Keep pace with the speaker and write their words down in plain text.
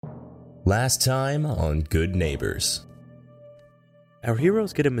Last time on Good Neighbors. Our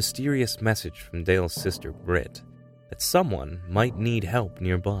heroes get a mysterious message from Dale's sister, Britt, that someone might need help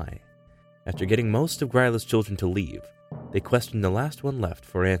nearby. After getting most of Gryla's children to leave, they question the last one left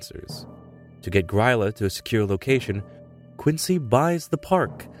for answers. To get Gryla to a secure location, Quincy buys the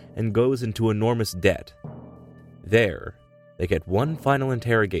park and goes into enormous debt. There, they get one final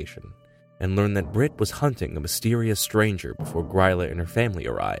interrogation and learn that Britt was hunting a mysterious stranger before Gryla and her family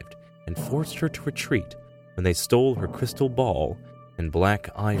arrived, and forced her to retreat when they stole her crystal ball and black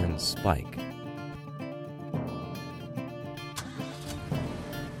iron spike.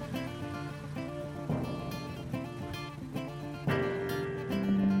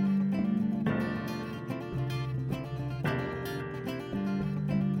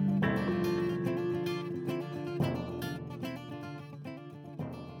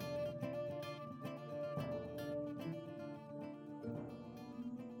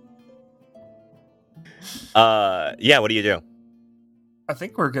 Yeah, what do you do? I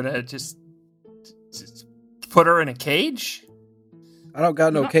think we're gonna just put her in a cage. I don't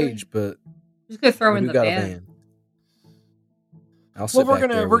got no cage, but just gonna throw her in the got van. a van. I'll sit Well, back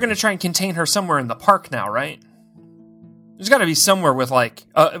there we're with gonna you. try and contain her somewhere in the park now, right? There's got to be somewhere with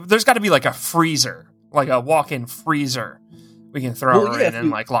there's got to be like a freezer, like a walk-in freezer. We can throw Well, her yeah, in if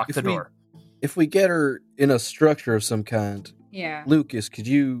and we- lock if the we- door. If we get her in a structure of some kind, Yeah. Lucas, could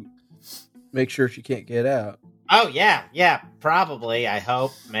you make sure she can't get out? Oh, yeah, probably, I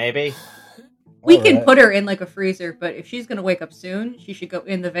hope, maybe. We All can right. put her in like a freezer, but if she's gonna wake up soon, she should go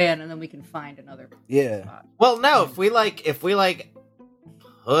in the van, and then we can find another Yeah. spot. Well, no, if we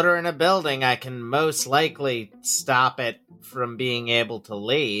put her in a building, I can most likely stop it from being able to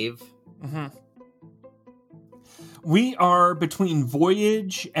leave. Mm-hmm. We are between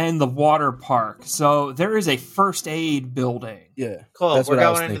Voyage and the water park, so there is a first aid building. Yeah. Cool, That's we're what I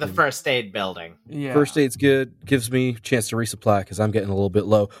was going into the thinking. first aid building. Yeah. First aid's good. Gives me a chance to resupply because I'm getting a little bit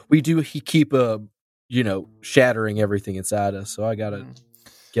low. We do keep shattering everything inside us, so I gotta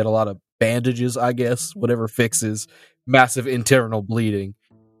get a lot of bandages, I guess, whatever fixes massive internal bleeding.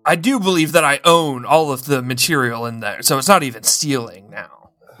 I do believe that I own all of the material in there, so it's not even stealing now.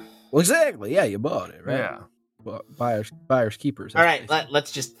 Well, exactly. Yeah, you bought it, right? Yeah. Well, buyers keepers. All right,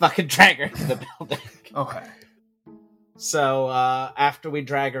 let's just fucking drag her to the building. Okay. So, after we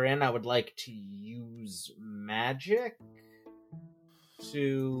drag her in, I would like to use magic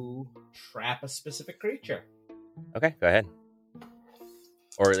to trap a specific creature. Okay, go ahead.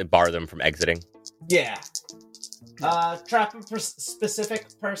 Or bar them from exiting. Yeah. Trap a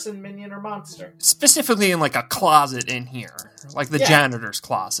specific person, minion, or monster. Specifically in like a closet in here, like the Yeah. janitor's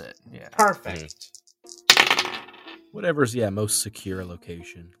closet. Yeah. Perfect. Whatever's most secure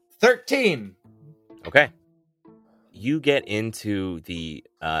location. 13. Okay. You get into the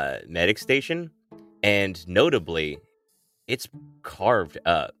medic station, and notably, it's carved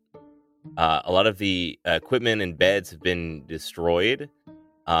up. A lot of the equipment and beds have been destroyed.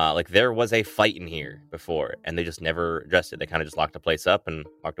 There was a fight in here before, and they just never addressed it. They kind of just locked the place up and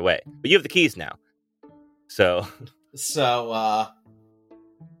walked away. But you have the keys now. So,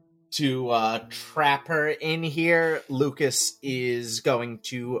 To trap her in here, Lucas is going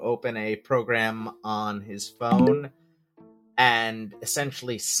to open a program on his phone and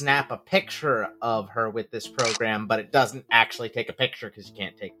essentially snap a picture of her with this program, but it doesn't actually take a picture because you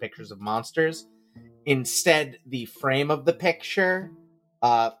can't take pictures of monsters. Instead, the frame of the picture,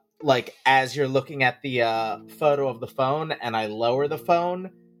 as you're looking at the photo of the phone and I lower the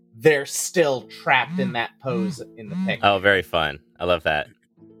phone, they're still trapped in that pose in the picture. oh, very fun. I love that.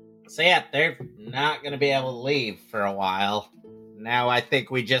 So yeah, they're not going to be able to leave for a while. Now I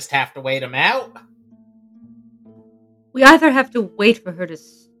think we just have to wait them out. We either have to wait for her to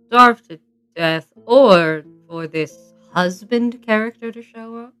starve to death, or for this husband character to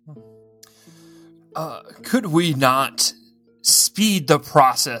show up. Could we not speed the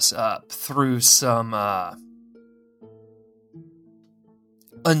process up through some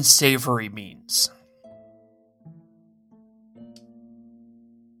unsavory means?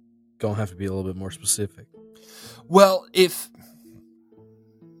 Gonna have to be a little bit more specific. Well, if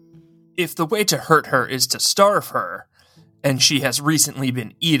the way to hurt her is to starve her, and she has recently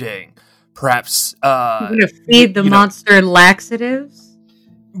been eating, perhaps You're gonna feed the monster laxatives?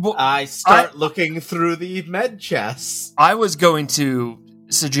 well, I start looking through the med chests. I was going to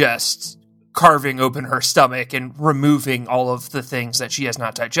suggest carving open her stomach and removing all of the things that she has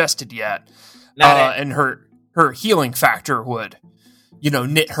not digested yet. And her healing factor would,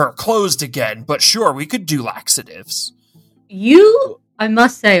 knit her closed again. But sure, we could do laxatives. You, I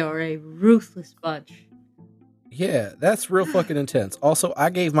must say, are a ruthless bunch. Yeah, that's real fucking intense. Also, I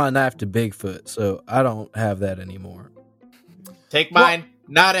gave my knife to Bigfoot, so I don't have that anymore. Take mine.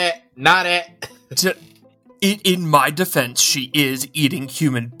 Not it. In my defense, she is eating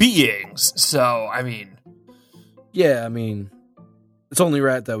human beings, so, I mean... Yeah, I mean, it's only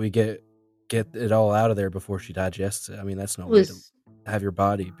right that we get it all out of there before she digests it. I mean, that's no way to have your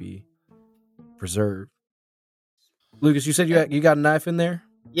body be preserved. Lucas, you said you got a knife in there?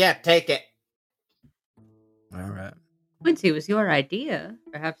 Yeah, take it. All right. Quincy, it was your idea.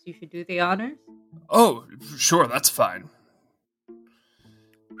 Perhaps you should do the honors? Oh, sure, that's fine.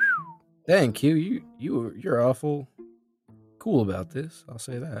 Dang, Q, you're awful cool about this. I'll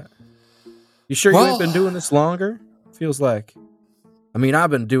say that. You sure you ain't been doing this longer? Feels like... I mean, I've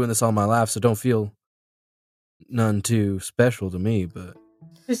been doing this all my life, so don't feel none too special to me, but...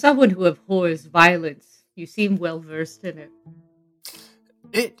 For someone who abhors violence, you seem well-versed in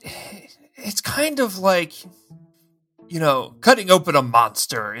it. It's kind of like, cutting open a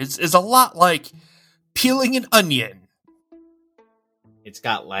monster is a lot like peeling an onion. It's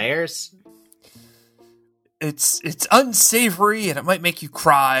got layers. It's unsavory, and it might make you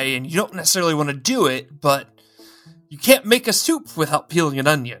cry, and you don't necessarily want to do it, but you can't make a soup without peeling an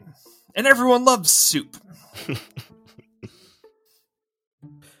onion. And everyone loves soup.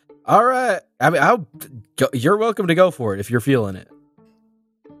 All right. I mean, you're welcome to go for it if you're feeling it.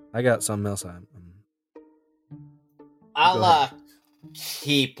 I got something else. I'll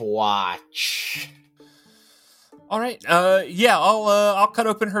keep watch. All right. I'll cut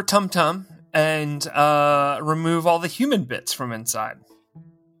open her tum-tum and remove all the human bits from inside.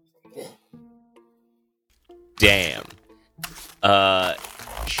 Damn.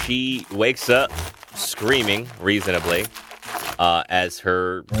 She wakes up screaming reasonably as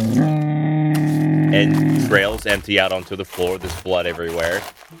her entrails empty out onto the floor. There's blood everywhere.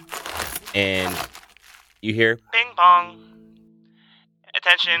 And you hear, "Bing bong.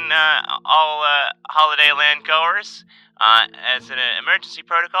 Attention, all Holiday Land goers. As an emergency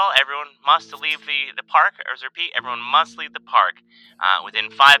protocol, everyone must leave the park. Or repeat, everyone must leave the park. Within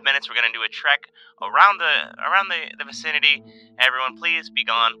 5 minutes, we're going to do a trek around the vicinity. Everyone, please be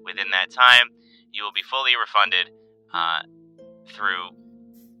gone within that time. You will be fully refunded through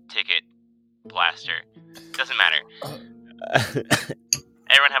Ticket Blaster. Doesn't matter.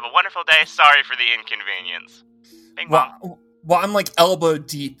 Everyone have a wonderful day. Sorry for the inconvenience. Bing bong." Well, I'm like elbow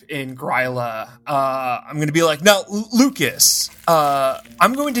deep in Gryla. I'm going to be like, "Now, Lucas,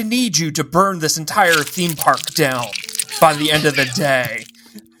 I'm going to need you to burn this entire theme park down by the end of the day.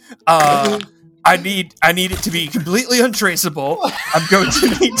 I need it to be completely untraceable. I'm going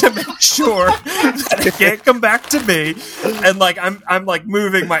to need to make sure that it can't come back to me." And like I'm like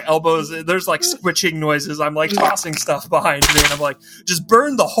moving my elbows. There's like squitching noises. I'm like tossing stuff behind me, and I'm like, "Just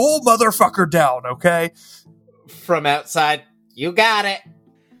burn the whole motherfucker down, okay?" From outside, you got it.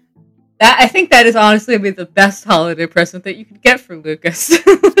 I think that is honestly the best holiday present that you could get from Lucas.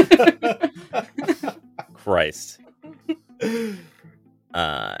 Christ.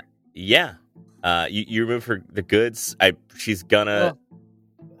 Yeah. You remove the goods. She's gonna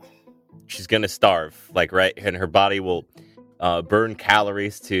starve, like, right, and her body will burn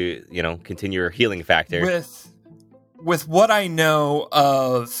calories to continue her healing factor. With what I know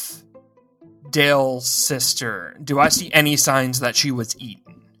of Dale's sister, do I see any signs that she was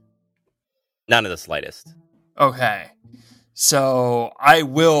eaten? None of the slightest. Okay, so I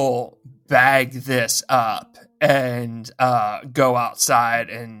will bag this up and go outside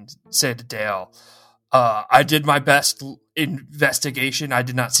and say to Dale, I did my best investigation. I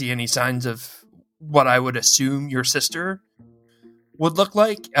did not see any signs of what I would assume your sister would look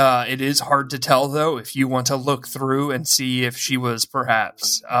like. It is hard to tell, though. If you want to look through and see if she was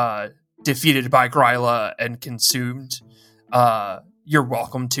perhaps defeated by Gryla and consumed, you're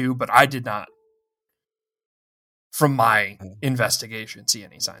welcome to, but I did not, from my investigation, see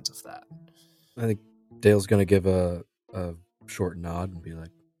any signs of that. I think Dale's going to give a short nod and be like,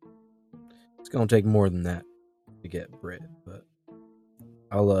 "It's going to take more than that to get Britt," but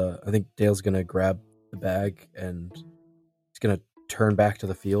I think Dale's going to grab the bag and he's going to turn back to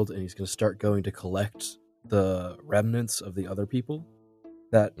the field and he's going to start going to collect the remnants of the other people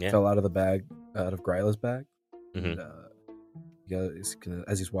that fell out of the bag, out of Gryla's bag. Mm-hmm. And he's gonna,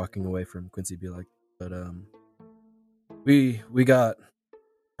 as he's walking away from Quincy, be like, "But we got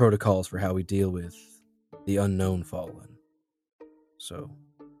protocols for how we deal with the unknown fallen. So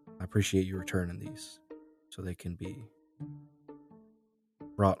I appreciate you returning these so they can be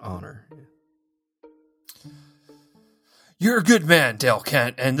brought honor." You're a good man, Dale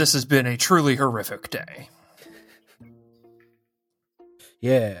Kent, and this has been a truly horrific day.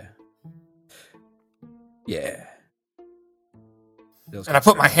 Yeah. And I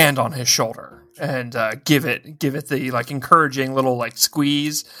put my hand on his shoulder and give it the like encouraging little like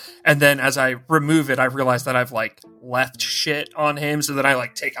squeeze. And then as I remove it, I realize that I've like left shit on him. So then I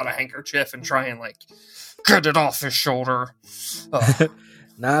like take out a handkerchief and try and like get it off his shoulder.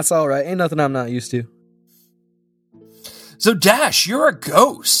 Nah, it's all right. Ain't nothing I'm not used to. So Dash, you're a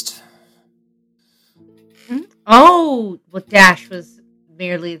ghost. Oh, well, Dash was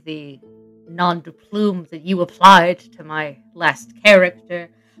merely the nom de plume that you applied to my last character.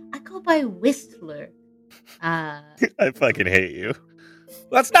 I go by Whistler. I fucking hate you.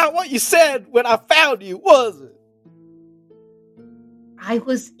 That's not what you said when I found you, was it? I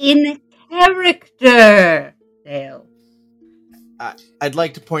was in character, Dale. I'd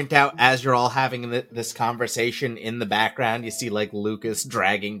like to point out, as you're all having this conversation, in the background, you see, like, Lucas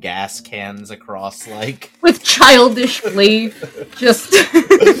dragging gas cans across, like... With childish glee, just...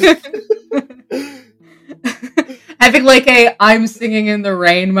 having, like, a I'm singing in the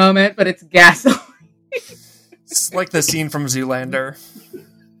rain moment, but it's gasoline. It's like the scene from Zoolander.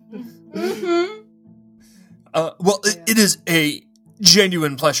 Mm-hmm. Well, it is a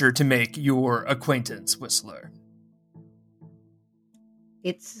genuine pleasure to make your acquaintance, Whistler.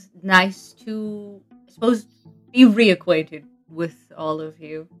 It's nice to, I suppose, be reacquainted with all of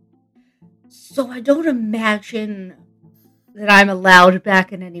you. So I don't imagine that I'm allowed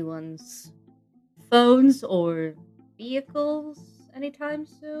back in anyone's phones or vehicles anytime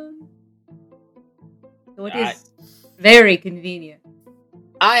soon. So it is very convenient.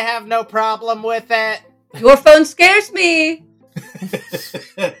 I have no problem with it. Your phone scares me.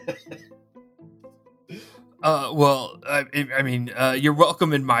 I mean, you're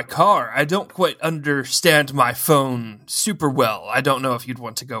welcome in my car. I don't quite understand my phone super well. I don't know if you'd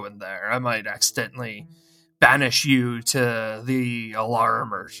want to go in there. I might accidentally banish you to the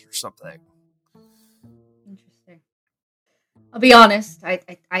alarm or something. Interesting. I'll be honest, I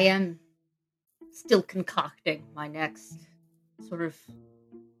am still concocting my next sort of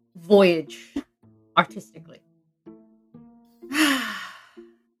voyage artistically.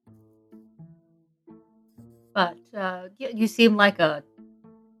 But you seem like a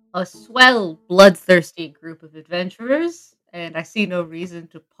swell, bloodthirsty group of adventurers, and I see no reason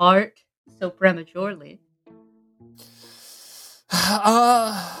to part so prematurely.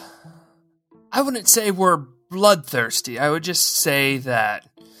 I wouldn't say we're bloodthirsty. I would just say that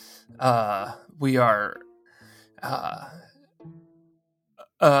we are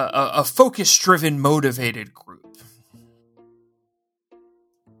a focus-driven, motivated group.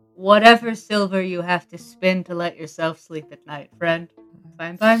 Whatever silver you have to spin to let yourself sleep at night, friend.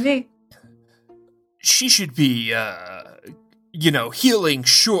 Fine by me. She should be, healing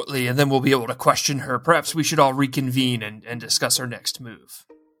shortly, and then we'll be able to question her. Perhaps we should all reconvene and discuss our next move.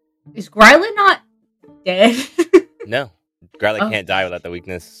 Is Gryla not dead? No. Gryla can't die without the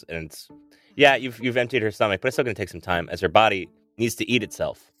weakness, and it's... Yeah, you've emptied her stomach, but it's still going to take some time, as her body needs to eat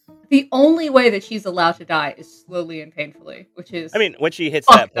itself. The only way that she's allowed to die is slowly and painfully, which is... I mean, when she hits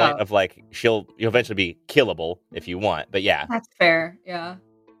that point of, like, you'll eventually be killable if you want, but yeah. That's fair, yeah.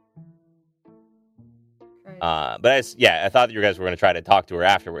 But I thought that you guys were going to try to talk to her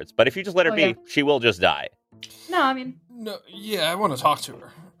afterwards, but if you just let her be, she will just die. No, I mean... No, yeah, I want to talk to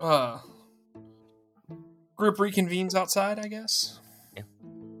her. Group reconvenes outside, I guess? Yeah.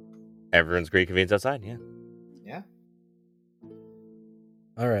 Everyone's reconvenes outside, yeah. Yeah.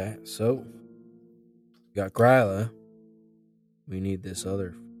 Alright, so we got Gryla. We need this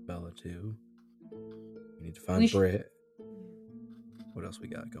other fella too. We need to find Britt. What else we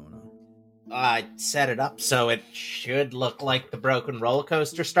got going on? I set it up so it should look like the broken roller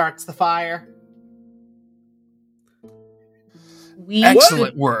coaster starts the fire.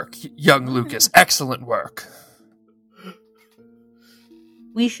 Excellent work, young Lucas. Excellent work.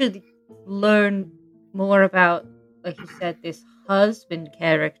 We should learn more about, like you said, this husband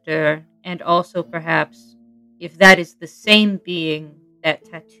character, and also perhaps if that is the same being that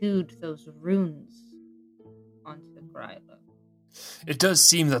tattooed those runes onto Gryla. It does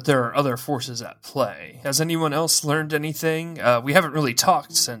seem that there are other forces at play. Has anyone else learned anything? We haven't really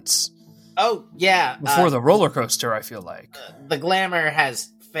talked since... Oh, yeah. Before the roller coaster, I feel like. The glamour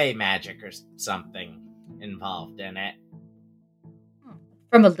has fey magic or something involved in it.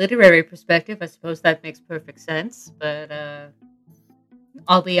 From a literary perspective, I suppose that makes perfect sense, but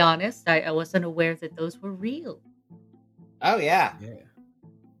I'll be honest, I wasn't aware that those were real. Oh, yeah. Yeah.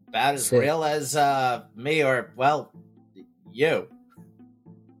 About as real as me or, well, you.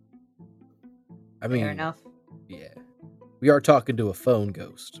 I mean, fair enough. Yeah. We are talking to a phone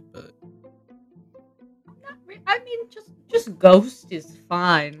ghost, but... I mean, just ghost is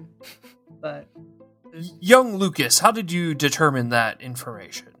fine, but Young Lucas, how did you determine that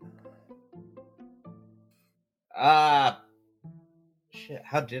information? Shit,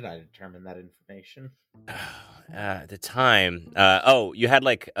 how did I determine that information? At the time, you had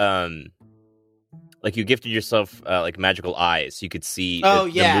like you gifted yourself like magical eyes, so you could see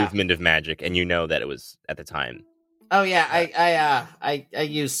the movement of magic, and you know that it was at the time. Oh yeah, I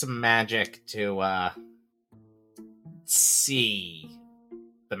used some magic to see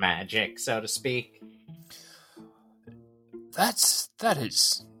the magic, so to speak. That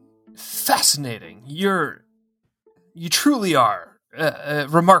is fascinating. You truly are a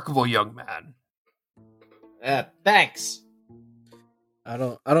remarkable young man. Thanks. I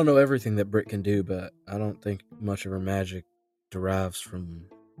don't know everything that Britt can do, but I don't think much of her magic derives from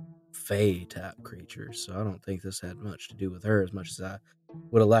Fae type creatures, so I don't think this had much to do with her as much as I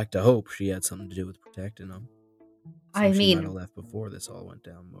would have liked to hope she had something to do with protecting them. So she might have left before this all went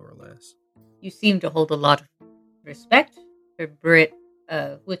down, more or less. You seem to hold a lot of respect for Britt,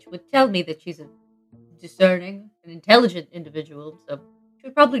 which would tell me that she's a discerning and intelligent individual, so she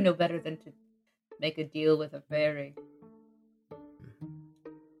would probably know better than to make a deal with a fairy.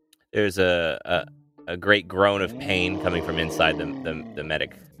 There's a great groan of pain coming from inside the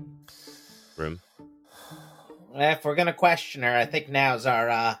medic room. If we're gonna question her, I think now's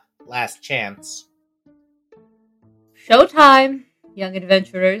our last chance. Showtime, young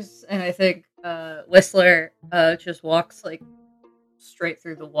adventurers. And I think Whistler just walks like straight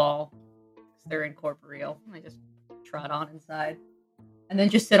through the wall. They're incorporeal. I just trot on inside. And then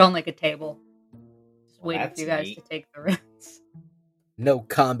just sit on like a table. Just waiting for you guys to take the reins. No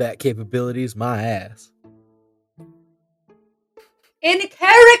combat capabilities, my ass. In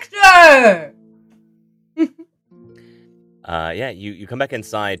character! You come back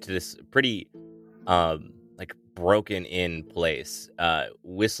inside to this pretty broken in place.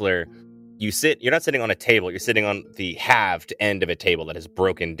 Whistler, you're not sitting on a table, you're sitting on the halved end of a table that is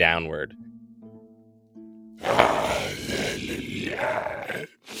broken downward.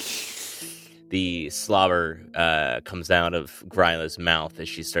 The slobber comes out of Gryla's mouth as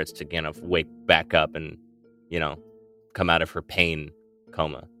she starts to kind of wake back up and, come out of her pain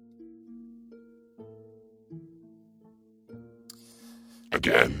coma.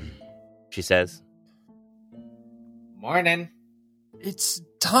 Again, she says. Morning. It's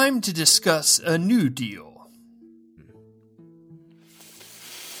time to discuss a new deal.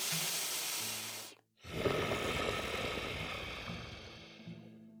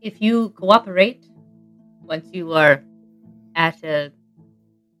 If you cooperate, once you are at a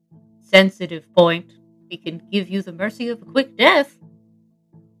sensitive point, we can give you the mercy of a quick death,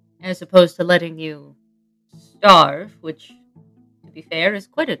 as opposed to letting you starve, which, to be fair, is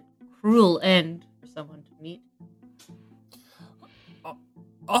quite a cruel end for someone to meet.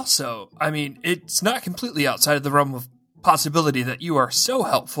 Also, it's not completely outside of the realm of possibility that you are so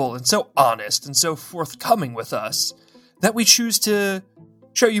helpful and so honest and so forthcoming with us that we choose to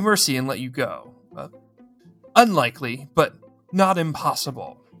show you mercy and let you go. Unlikely, but not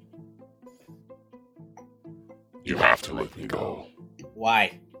impossible. You have to let me go.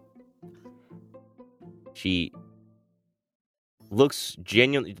 Why? She looks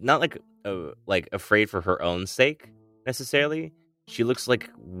genuinely not like afraid for her own sake necessarily. She looks like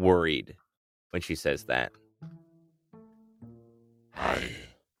worried when she says that. I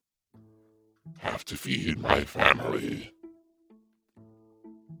have to feed my family.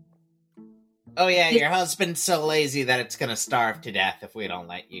 Oh yeah, your husband's so lazy that it's gonna starve to death if we don't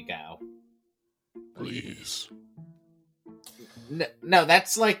let you go. Please. No,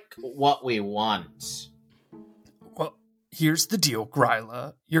 that's like what we want. Well, here's the deal,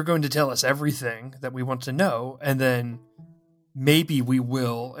 Gryla. You're going to tell us everything that we want to know, and then maybe we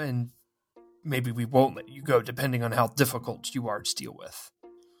will, and maybe we won't let you go, depending on how difficult you are to deal with.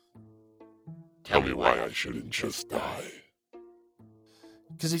 Tell me why I shouldn't just die.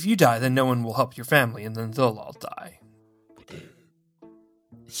 Because if you die, then no one will help your family, and then they'll all die. But it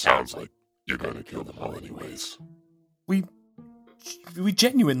sounds like you're going to kill them all anyways. We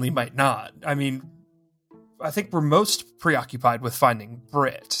genuinely might not. I think we're most preoccupied with finding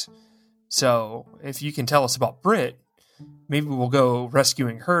Britt. So, if you can tell us about Britt, maybe we'll go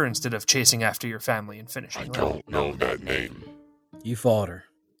rescuing her instead of chasing after your family and finishing her. I don't know that name. You fought her.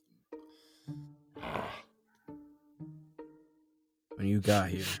 When you got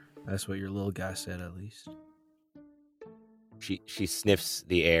here. That's what your little guy said, at least. She sniffs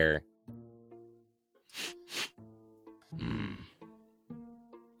the air.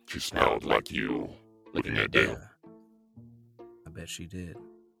 She smelled like you, looking at Dale. Yeah. I bet she did.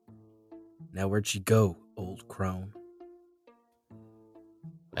 Now where'd she go, old crone?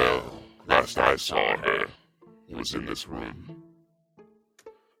 Well, that last I saw her, it was in this room.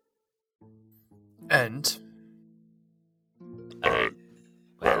 And? I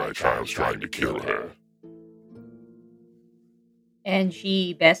was trying to kill her. And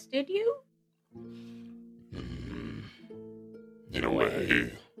she bested you? In a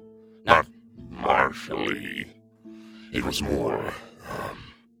way, not martially. It was more,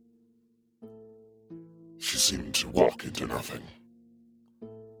 she seemed to walk into nothing.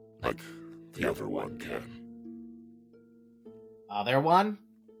 Like the other one can. Other one?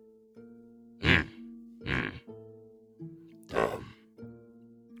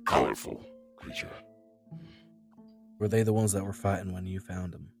 Colorful creature. Were they the ones that were fighting when you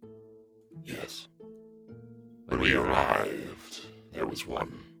found them? Yes. When we arrived, there was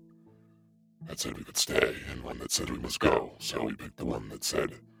one that said we could stay and one that said we must go, so we picked the one that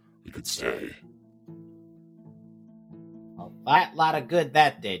said we could stay. Well, that lot of good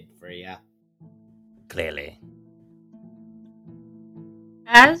that did for you. Clearly.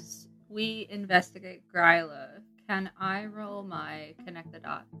 As we investigate Gryla, can I roll my connect the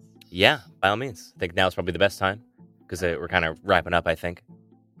dots? Yeah, by all means. I think now's probably the best time, because we're kind of wrapping up, I think.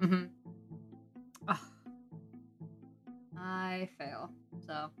 Mm-hmm. Oh. I fail,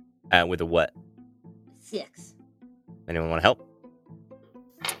 so... With a what? 6. Anyone want to help?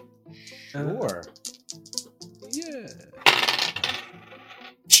 Sure. Yeah.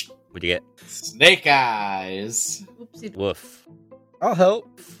 What'd you get? Snake eyes. Oopsie. Woof. I'll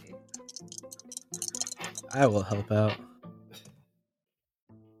help. I will help out.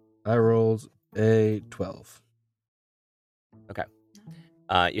 I rolled a 12.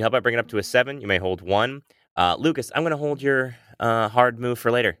 You help out bring it up to a 7. You may hold 1. Lucas, I'm going to hold your hard move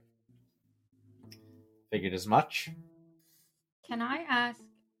for later. Figured as much. Can I ask,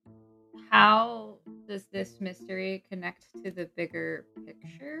 how does this mystery connect to the bigger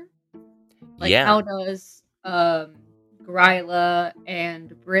picture? Like, Yeah. how does Gryla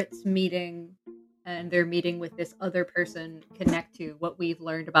and Britt's meeting and their meeting with this other person connect to what we've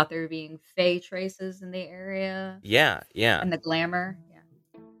learned about there being fae traces in the area Yeah. and the glamour? Yeah.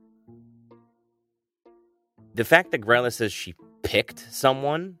 The fact that Gryla says she picked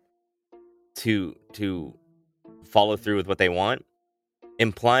someone to follow through with what they want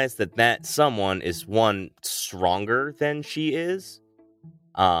implies that someone is, one, stronger than she is.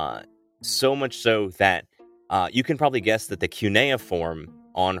 So much so that you can probably guess that the cuneiform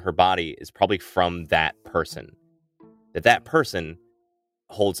on her body is probably from that person. That person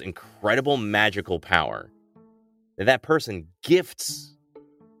holds incredible magical power. That person gifts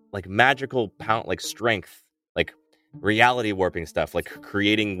like magical power, like strength, like reality warping stuff, like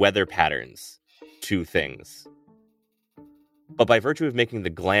creating weather patterns to things. But by virtue of making the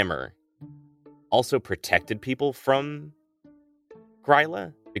glamour, also protected people from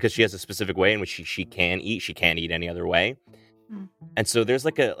Gryla, because she has a specific way in which she can eat. She can't eat any other way. And so there's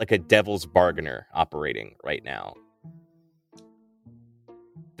like a devil's bargainer operating right now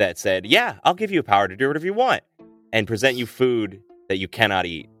that said, yeah, I'll give you power to do whatever you want and present you food that you cannot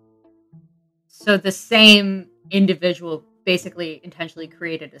eat. So the same individual basically intentionally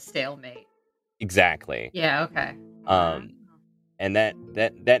created a stalemate. Exactly. Yeah, okay. And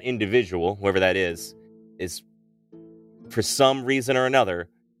that individual, whoever that is for some reason or another,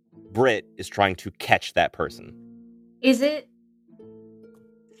 Britt is trying to catch that person. Is it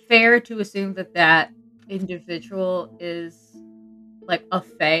fair to assume that individual is like a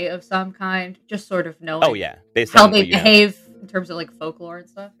fae of some kind, just sort of knowing Oh yeah, based how on they what you know. behave in terms of like folklore and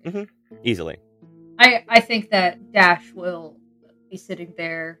stuff? Easily. I think that Dash will be sitting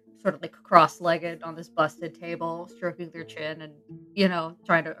there sort of like cross-legged on this busted table, stroking their chin and,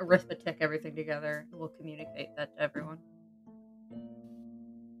 trying to arithmetic everything together. We'll communicate that to everyone.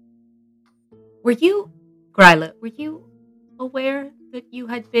 Gryla, were you aware that you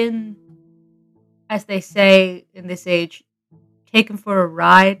had been, as they say in this age, taken for a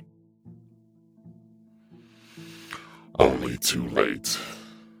ride? Only too late.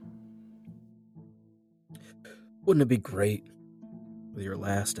 Wouldn't it be great with your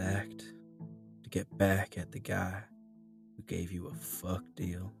last act to get back at the guy who gave you a fuck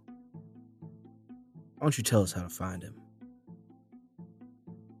deal? Why don't you tell us how to find him?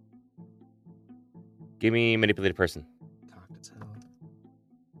 Give me manipulated person. Talk to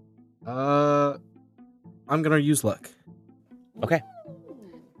tell. I'm gonna use luck. Okay.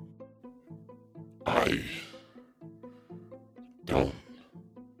 I don't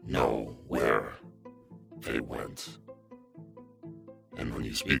know where they went. And when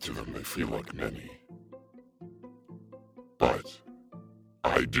you speak to them, they feel like many. But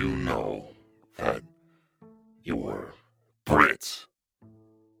I do know that you're Brit.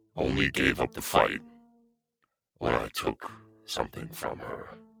 Only she gave up the fight when I took something from her.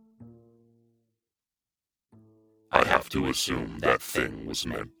 I have to assume that thing was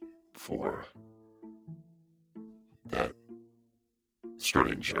meant for that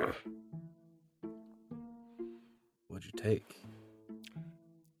stranger. What'd you take?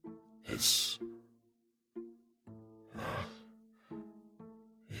 It's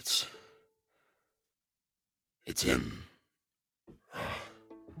in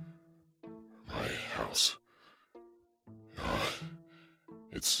my house.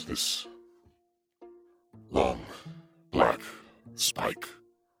 It's this long black spike,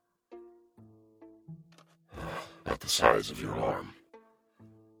 about the size of your arm,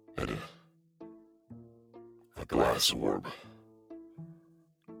 and a glass orb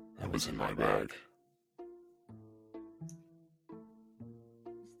that was in my bag.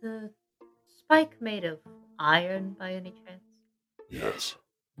 Is the spike made of iron by any chance? Yes.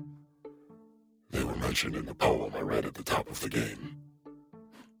 They were mentioned in the poem I read at the top of the game.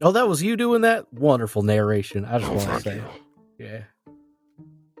 Oh, that was you doing that? Wonderful narration. I just want to say. Yeah.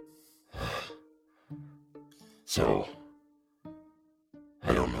 So,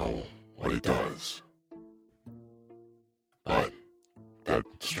 I don't know what it does. But that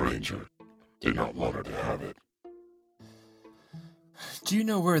stranger did not want her to have it. Do you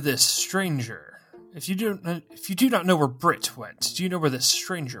know where this stranger... If you do not know where Britt went, do you know where this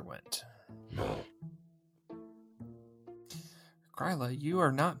stranger went? No. Gryla, you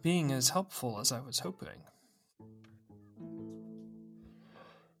are not being as helpful as I was hoping.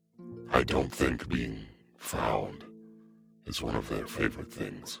 I don't think being found is one of their favorite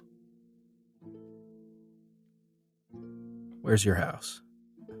things. Where's your house?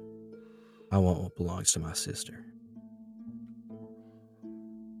 I want what belongs to my sister.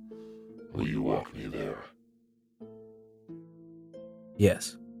 Will you walk me there?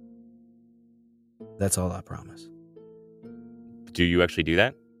 Yes. That's all I promise. Do you actually do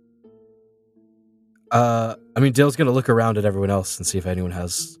that? I mean, Dale's gonna look around at everyone else and see if anyone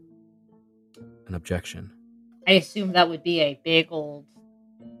has an objection. I assume that would be a big old...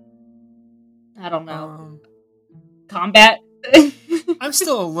 I don't know. Combat? I'm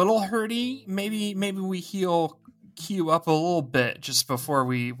still a little hurty. Maybe we heal Q up a little bit just before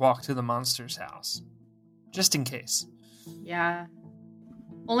we walk to the monster's house. Just in case. Yeah.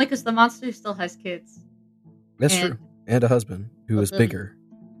 Only because the monster still has kids. That's true. And a husband who is bigger.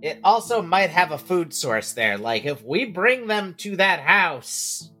 It also might have a food source there. Like, if we bring them to that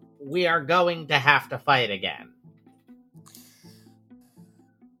house, we are going to have to fight again.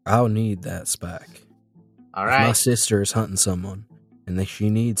 I'll need that spike. All If right. my sister is hunting someone and she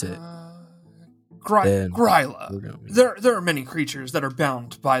needs it, then Gryla, there are many creatures that are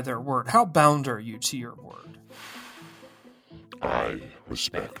bound by their word. How bound are you to your word? I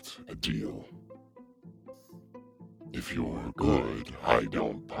respect a deal. If you're good, I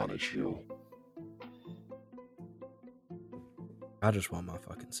don't punish you. I just want my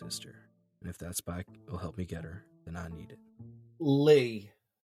fucking sister. And if that spike will help me get her, then I need it. Lee,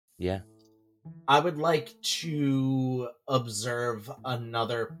 Yeah. I would like to observe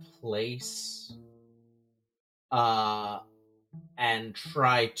another place. And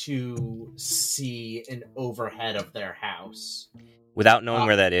try to see an overhead of their house. Without knowing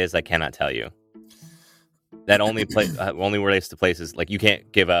where that is, I cannot tell you. That only relates to places like you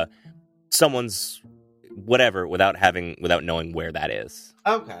can't give someone's whatever without knowing where that is.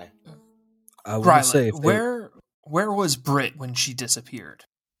 Okay. I would Gryla, say where was Britt when she disappeared?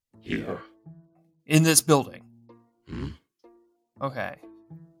 Here. In this building. Hmm? Okay.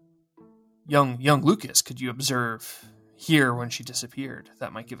 Young Lucas, could you observe here when she disappeared?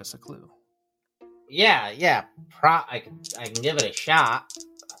 That might give us a clue. Yeah. I can give it a shot.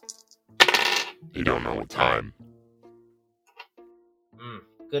 You don't know what time.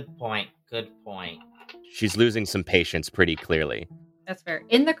 Good point. She's losing some patience pretty clearly. That's fair.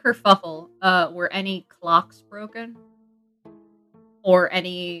 In the kerfuffle, were any clocks broken? Or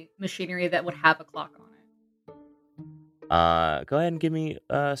any machinery that would have a clock on it? Go ahead and give me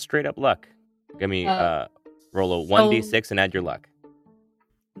straight up luck. Give me roll a 1d6 and add your luck.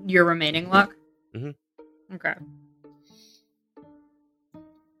 Your remaining luck? Mm-hmm. Okay.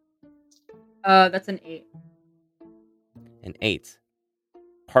 That's an 8. An 8.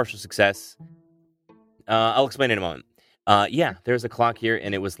 Partial success. I'll explain in a moment. Yeah, there's a clock here,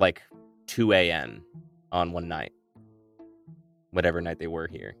 and it was like 2 a.m. on one night. Whatever night they were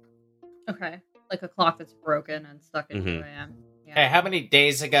here. Okay. Like a clock that's broken and stuck in 2 a.m. Yeah. Okay, how many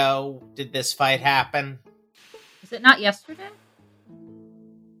days ago did this fight happen? Is it not yesterday?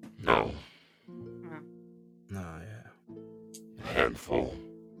 No. No, yeah. A handful.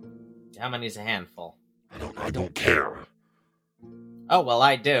 many's a handful? I don't care. Oh, well,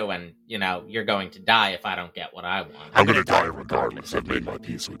 I do, and, you're going to die if I don't get what I want. I'm gonna die regardless. I've made my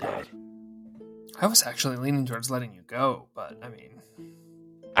peace with that. I was actually leaning towards letting you go, but,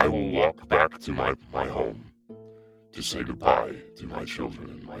 I will walk back to my home to say goodbye to my children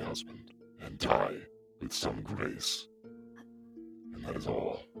and my husband, and die with some grace. And that is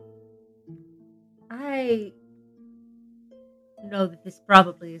all. I know that this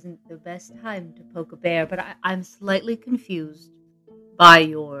probably isn't the best time to poke a bear, but I'm slightly confused by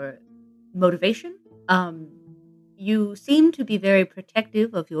your motivation. You seem to be very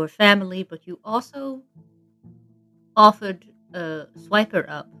protective of your family, but you also offered Swiper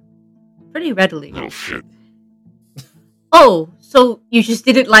up pretty readily. Little shit. Oh, so you just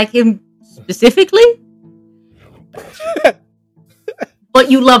didn't like him specifically? But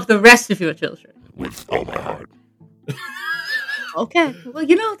you love the rest of your children. With all my heart. Okay. Well,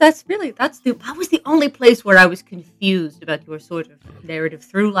 that was the only place where I was confused about your sort of narrative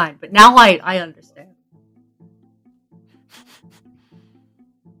through line, but now I understand.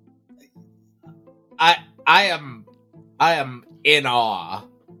 I am in awe.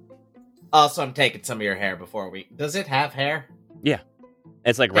 Also, I'm taking some of your hair before we... Does it have hair? Yeah.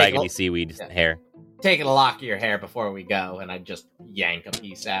 It's like raggedy seaweed hair. Taking a lock of your hair before we go, and I just yank a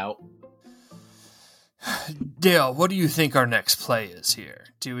piece out. Dale, what do you think our next play is here?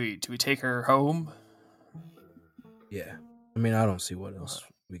 Do we take her home? Yeah. I don't see what else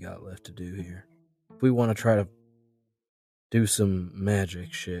we got left to do here. If we want to try to do some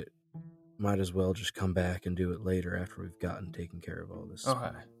magic shit, might as well just come back and do it later after we've taken care of all this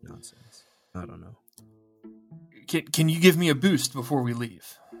nonsense. I don't know. Can you give me a boost before we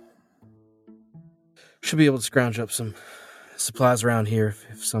leave? Should be able to scrounge up some supplies around here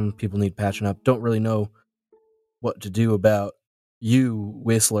if some people need patching up. Don't really know what to do about you,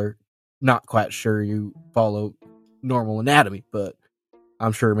 Whistler. Not quite sure you follow normal anatomy, but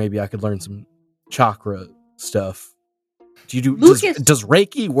I'm sure maybe I could learn some chakra stuff. Do you do does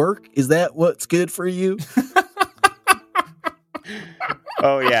Reiki work? Is that what's good for you?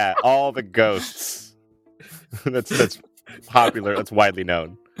 Oh yeah, all the ghosts. that's popular. That's widely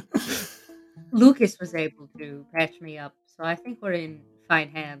known. Lucas was able to patch me up, so I think we're in fine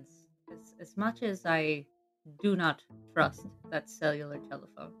hands. As much as I do not trust that cellular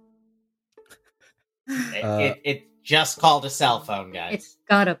telephone. It's just called a cell phone, guys. It's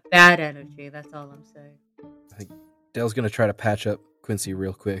got a bad energy, that's all I'm saying. I think Dale's going to try to patch up Quincy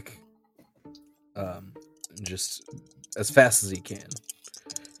real quick. Just as fast as he can.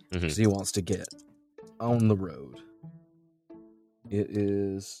 Because he wants to get on the road. It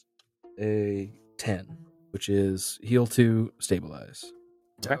is a 10, which is heal 2, stabilize.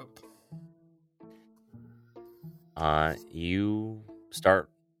 Dope. You start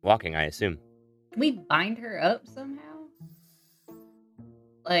walking, I assume. Can we bind her up somehow?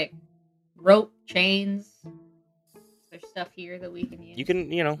 Like rope, chains? Is there stuff here that we can use? You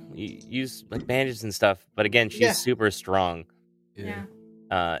can, use like bandages and stuff, but again, she's super strong. Yeah.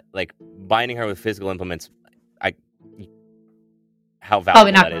 Like binding her with physical implements, how valuable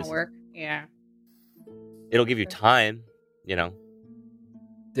probably not that gonna is. work. Yeah. It'll give you time,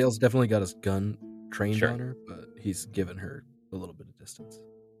 Dale's definitely got his gun trained Sure. on her, but he's given her a little bit of distance.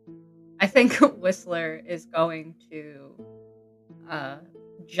 I think Whistler is going to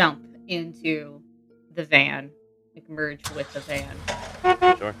jump into the van, like merge with the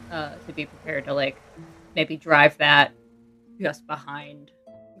van. Sure. To be prepared to maybe drive that just behind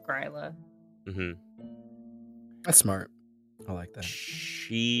Gryla. Mm-hmm. That's smart. I like that.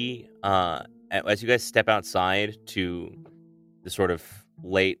 She, as you guys step outside to the sort of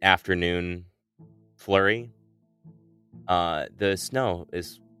late afternoon flurry, the snow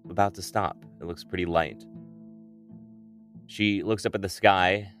is about to stop. It looks pretty light. She looks up at the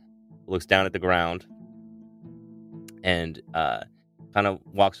sky, looks down at the ground, and kind of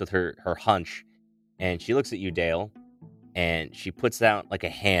walks with her hunch. And she looks at you, Dale, and she puts out like a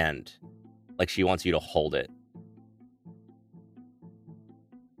hand, like she wants you to hold it.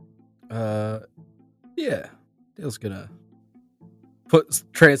 Yeah. Dale's gonna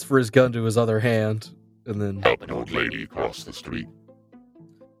transfer his gun to his other hand, and then... Help an old lady across the street.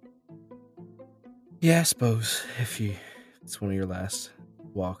 Yeah, I suppose. If it's one of your last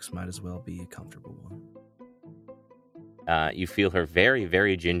walks, might as well be a comfortable one. You feel her very,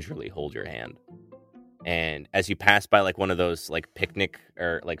 very gingerly hold your hand. And as you pass by one of those picnic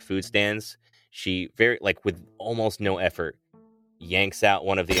or food stands, she very with almost no effort yanks out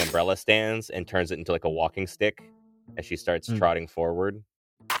one of the umbrella stands and turns it into a walking stick as she starts trotting forward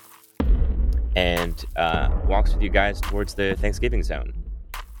and walks with you guys towards the Thanksgiving zone.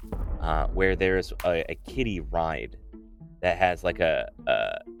 where there's a kiddie ride that has like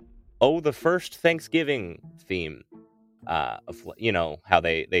the first Thanksgiving theme. Of, you know, how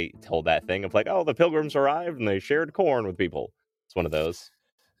they told that thing of like, oh, the pilgrims arrived and they shared corn with people. It's one of those.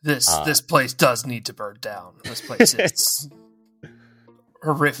 This place does need to burn down. This place is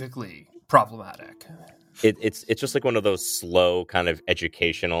horrifically problematic. It's just like one of those slow kind of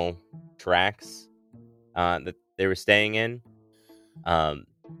educational tracks that they were staying in.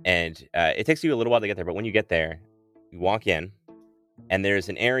 And it takes you a little while to get there, but when you get there, you walk in, and there's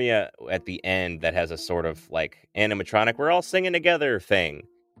an area at the end that has a sort of like animatronic, we're all singing together thing,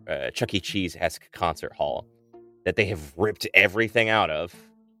 Chuck E. Cheese-esque concert hall that they have ripped everything out of.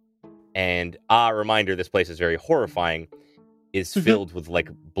 And reminder, this place is very horrifying, is filled with like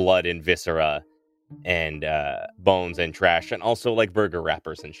blood and viscera and bones and trash, and also like burger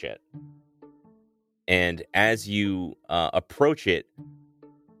wrappers and shit. And as you approach it,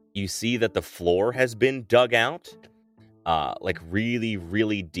 you see that the floor has been dug out, like really,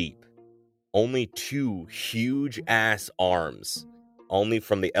 really deep. Only 2 huge-ass arms, only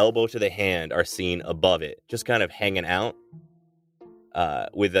from the elbow to the hand, are seen above it, just kind of hanging out,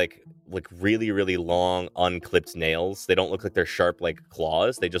 with like really, really long, unclipped nails. They don't look like they're sharp like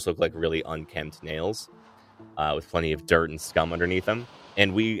claws. They just look like really unkempt nails, with plenty of dirt and scum underneath them.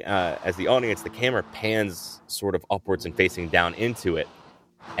 And we, as the audience, the camera pans sort of upwards and facing down into it.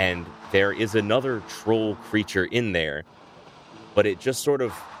 And there is another troll creature in there, but it just sort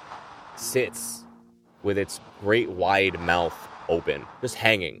of sits with its great wide mouth open, just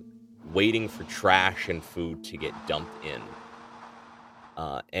hanging, waiting for trash and food to get dumped in.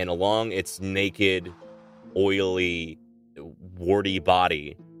 And along its naked, oily, warty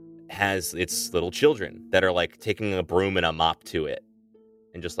body has its little children that are like taking a broom and a mop to it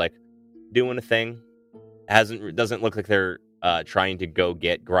and just like doing a thing. Doesn't look like they're trying to go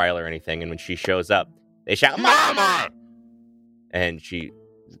get Gryla or anything. And when she shows up, they shout, "Mama!" And she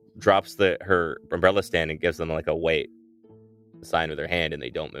drops her umbrella stand and gives them like a sign with her hand, and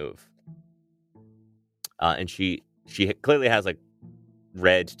they don't move. And she clearly has like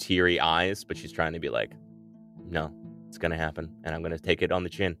red, teary eyes, but she's trying to be like, no, it's gonna happen, and I'm gonna take it on the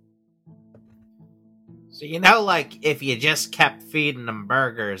chin. So, you know, like, if you just kept feeding them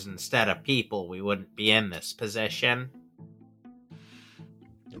burgers instead of people, we wouldn't be in this position.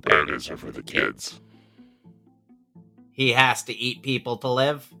 The burgers are for the kids. He has to eat people to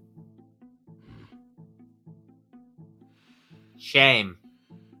live? Shame.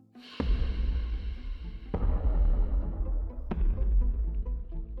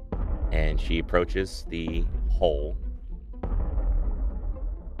 And she approaches the hole.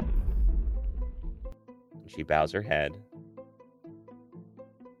 She bows her head.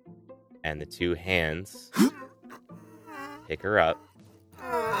 And the 2 hands pick her up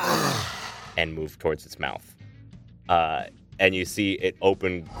and move towards its mouth. And you see it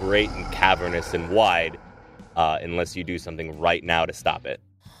open great and cavernous and wide, unless you do something right now to stop it.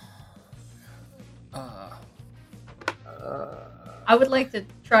 I would like to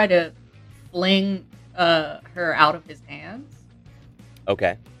try to fling her out of his hands.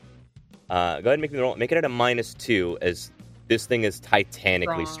 Okay. Go ahead and make me roll. Make it at a -2, as this thing is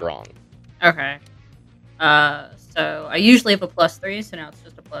titanically strong. Okay. So I usually have a +3, so now it's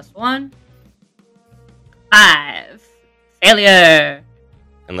just a +1. 5. Failure.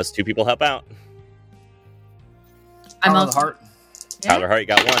 Unless 2 people help out. I'm Tyler Hart. Yeah. Tyler Hart, you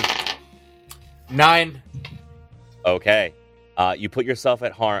got 1. 9. Okay. You put yourself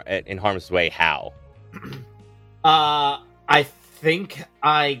in harm's way. How? I think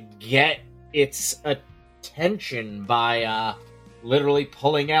I get its attention by literally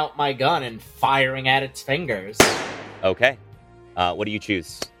pulling out my gun and firing at its fingers. Okay. What do you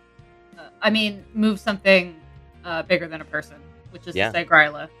choose? Move something bigger than a person, which is to say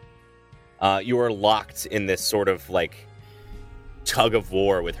Gryla. You are locked in this sort of like tug of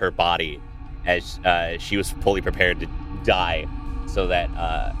war with her body, as she was fully prepared to die so that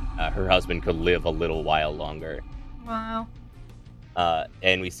her husband could live a little while longer. Wow.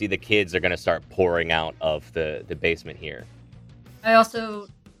 And we see the kids are going to start pouring out of the basement here. I also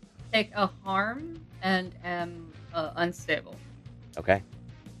take a harm and am unstable. Okay.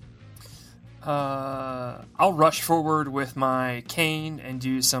 I'll rush forward with my cane and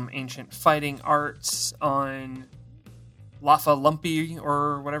do some ancient fighting arts on Lafa Lumpy,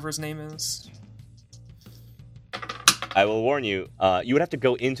 or whatever his name is. I will warn you, you would have to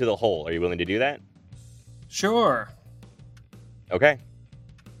go into the hole. Are you willing to do that? Sure. Okay.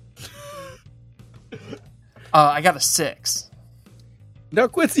 I got a 6. No,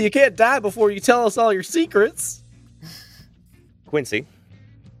 Quincy, you can't die before you tell us all your secrets. Quincy,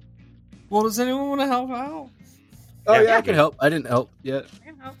 Well, does anyone want to help out? Oh Yeah, yeah, I can help. I didn't help yet.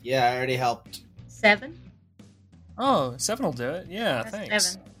 Yeah, I already helped. 7. Oh, 7 will do it. Yeah, That's thanks.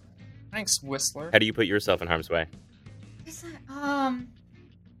 7. Thanks, Whistler. How do you put yourself in harm's way?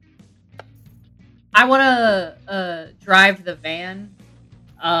 I want to drive the van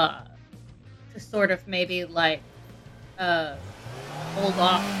to sort of maybe like hold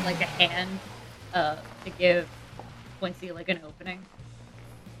off like a hand to give Quincy like an opening.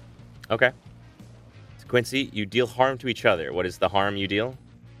 Okay. So Quincy, you deal harm to each other. What is the harm you deal?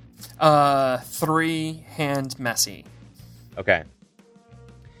 3 hand messy. Okay.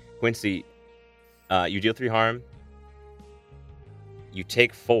 Quincy, you deal 3 harm. You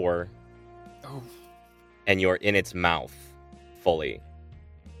take 4. Oh, And you're in its mouth fully.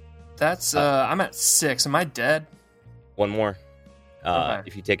 that's I'm at 6. Am I dead? One more. Okay.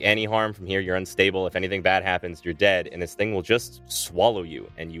 If you take any harm from here, you're unstable. If anything bad happens, you're dead, and this thing will just swallow you,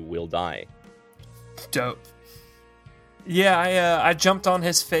 and you will die. Dope. Yeah, I jumped on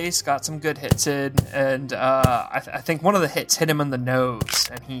his face, got some good hits in, and I think one of the hits hit him in the nose,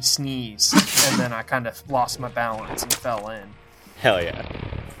 and he sneezed, and then I kind of lost my balance and fell in. Hell yeah.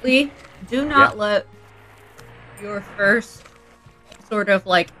 Lee, do not let your first sort of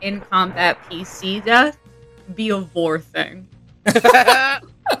like in combat PC death be a vor thing.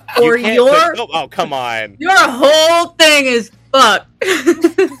 Or You can't your put- oh, come on. your whole thing is fucked.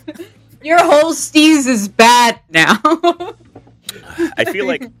 Your whole steez is bad now. I feel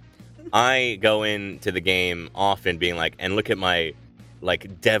like I go into the game often being like, and look at my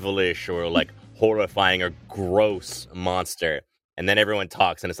like devilish or like horrifying or gross monster. And then everyone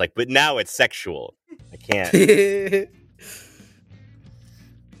talks and it's like, but now it's sexual. I can't.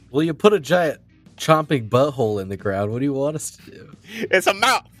 Well, you put a giant chomping butthole in the ground. What do you want us to do? It's a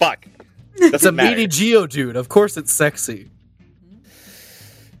mouth. Fuck. It's a Doesn't matter. meaty Geodude. Of course it's sexy.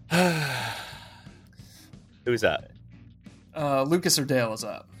 Who's up? Lucas or Dale is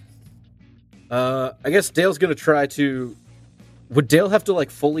up. I guess Dale's gonna try to... Would Dale have to,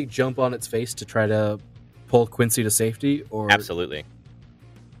 like, fully jump on its face to try to pull Quincy to safety? Or Absolutely.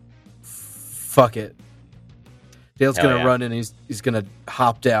 fuck it. Dale's Hell gonna yeah. run and he's gonna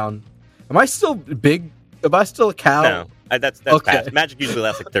hop down. Am I still big? Am I still a cow? No, that's Okay. fast. Magic usually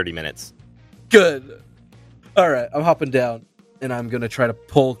lasts like 30 minutes. Good. All right, I'm hopping down, and I'm gonna try to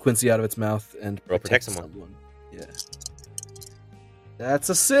pull Quincy out of its mouth and Roll protect someone. Yeah. That's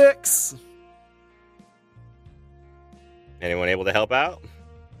a 6. Anyone able to help out?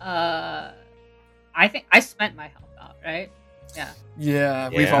 I think I spent my health out, right? Yeah. Yeah,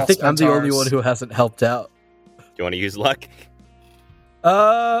 we've Yeah. all I think I'm spent the only ours. one who hasn't helped out. Do you want to use luck?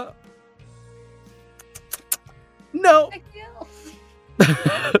 No. Thank you.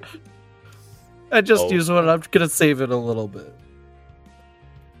 I just Oh. used one. I'm gonna save it a little bit.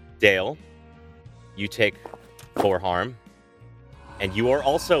 Dale, you take 4 harm, and you are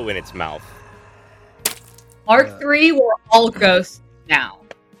also in its mouth. Mark 3, we're all ghosts now.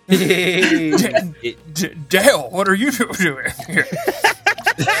 Hey, Dale, what are you doing here?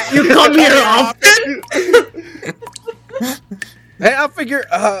 You come here often? I figure,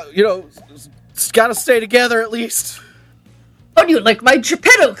 gotta stay together at least. How do you like my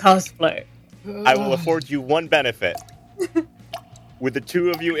Geppetto cosplay? I will afford you one benefit. With the 2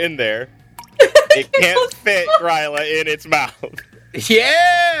 of you in there, it can't fit Gryla in its mouth.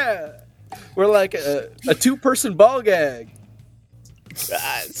 Yeah, we're like a 2-person ball gag.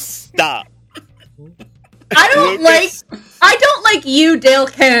 Stop. I don't like you, Dale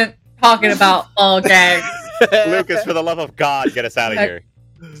Kent, talking about all gags. Lucas, for the love of God, get us out of Okay. here.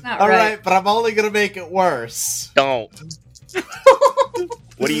 It's not All right. right, but I'm only gonna make it worse. Don't.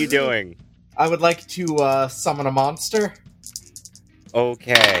 What are you doing? I would like to summon a monster.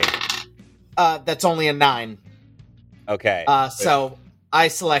 Okay. That's only a 9. Okay. So I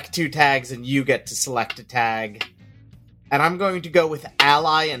select 2 tags, and you get to select a tag. And I'm going to go with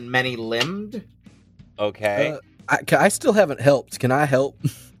ally and many-limbed. Okay. I still haven't helped. Can I help?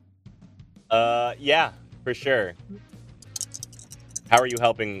 Yeah, for sure. How are you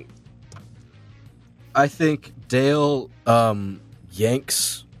helping? I think Dale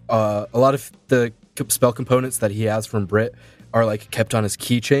yanks a lot of the spell components that he has from Brit are like kept on his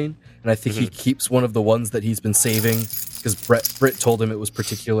keychain, and I think he keeps one of the ones that he's been saving because Brit told him it was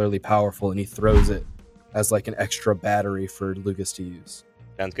particularly powerful, and he throws it as like an extra battery for Lucas to use.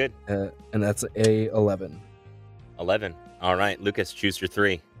 Sounds good. And that's a 11. 11. All right, Lucas, choose your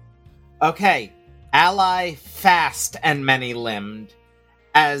 3. Okay. Ally, fast, and many-limbed.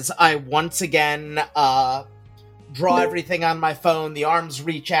 As I once again draw everything on my phone, the arms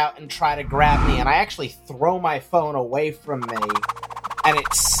reach out and try to grab me, and I actually throw my phone away from me and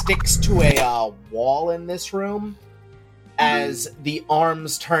it sticks to a wall in this room as the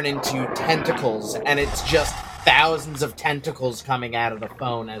arms turn into tentacles, and it's just thousands of tentacles coming out of the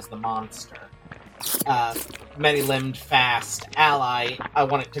phone as the monster. Many-limbed, fast ally, I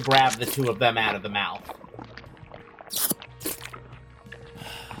want it to grab the two of them out of the mouth.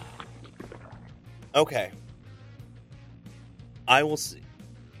 Okay. I will see.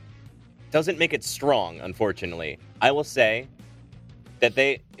 Doesn't make it strong, unfortunately. I will say that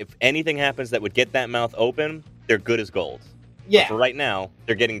if anything happens that would get that mouth open, they're good as gold. Yeah. But for right now,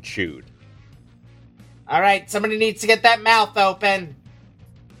 they're getting chewed. All right, somebody needs to get that mouth open.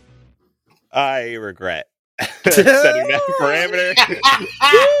 I regret setting that parameter.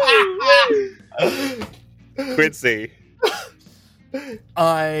 Quincy.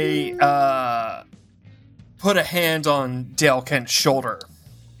 I put a hand on Dale Kent's shoulder.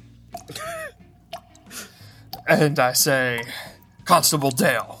 And I say, Constable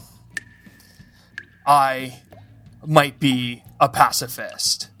Dale, I might be a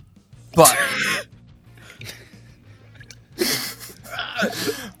pacifist, but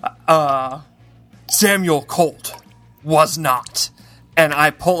Samuel Colt was not. And I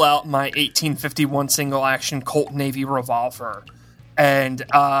pull out my 1851 single-action Colt Navy revolver, and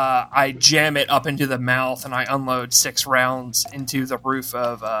I jam it up into the mouth, and I unload 6 rounds into the roof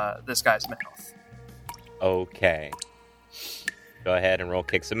of this guy's mouth. Okay. Go ahead and roll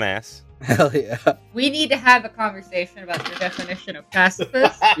kick some ass. Hell yeah. We need to have a conversation about your definition of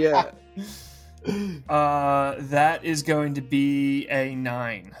pacifist. Yeah. That is going to be a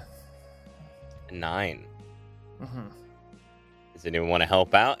 9. 9. Mm-hmm. Does anyone want to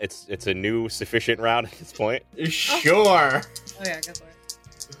help out? It's a new sufficient round at this point. Sure. Oh yeah, go for it.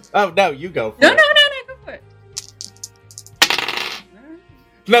 Oh, no, you go for No, it. go for it.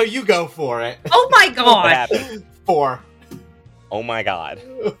 No, you go for it. Oh my What god! happened? 4. Oh my god.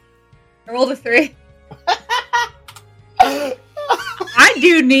 I rolled a 3. I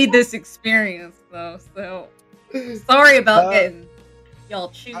do need this experience though, so sorry about getting y'all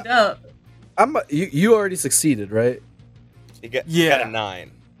chewed up. You already succeeded, right? You got a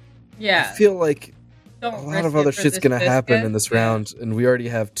 9. Yeah. I feel like Don't a lot risk of it other for shit's this gonna happen biscuit. in this Yeah. round, and we already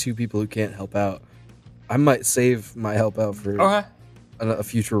have 2 people who can't help out. I might save my help out for Okay. a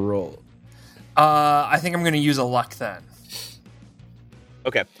future roll. I think I'm going to use a luck then.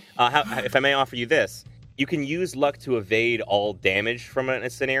 Okay. If I may offer you this, you can use luck to evade all damage from a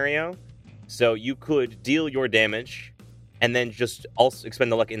scenario. So you could deal your damage and then just also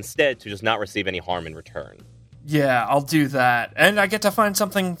expend the luck instead to just not receive any harm in return. Yeah, I'll do that. And I get to find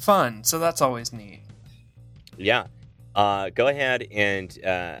something fun, so that's always neat. Yeah. Go ahead and...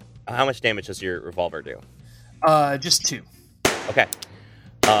 how much damage does your revolver do? Just 2. Okay.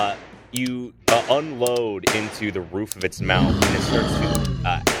 You unload into the roof of its mouth, and it starts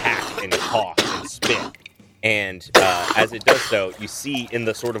to hack and cough and spit. And as it does so, you see in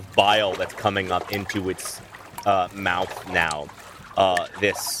the sort of bile that's coming up into its mouth now,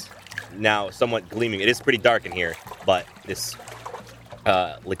 this now somewhat gleaming. It is pretty dark in here, but this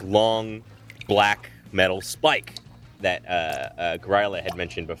like long black metal spike that Gryla had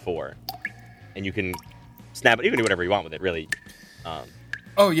mentioned before, and you can snap it. You can do whatever you want with it, really.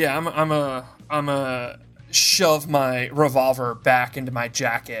 Oh yeah, I'm a shove my revolver back into my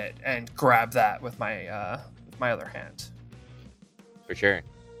jacket and grab that with my other hand. For sure.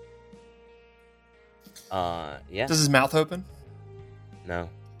 Yeah. Does his mouth open? No.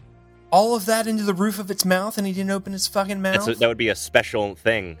 All of that into the roof of its mouth, and he didn't open his fucking mouth? That would be a special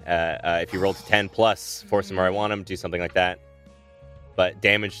thing. If you roll to 10 plus, force him where I want him, do something like that. But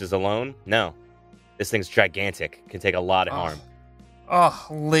damage is alone? No. This thing's gigantic. Can take a lot of harm. Oh,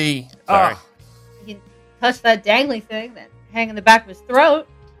 Lee. Sorry. Oh. You can touch that dangly thing that hang in the back of his throat.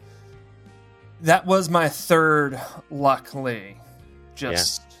 That was my 3rd luck, Lee.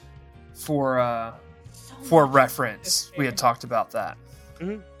 Just for reference, we had talked about that.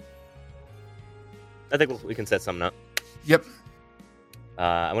 Mm-hmm. I think we can set something up. Yep.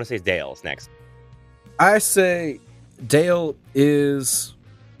 I want to say Dale's next. I say Dale is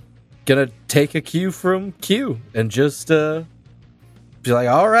gonna take a cue from Q and just be like,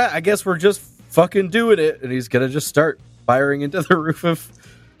 all right, I guess we're just fucking doing it. And he's gonna just start firing into the roof of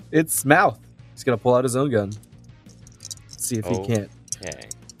its mouth. He's gonna pull out his own gun. See if he can't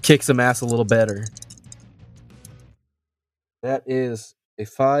kick some ass a little better. That is a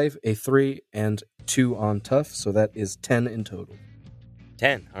 5, a 3, and 2 on tough, so that is 10 in total.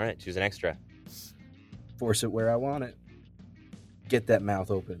 10. All right, choose an extra. Force it where I want it. Get that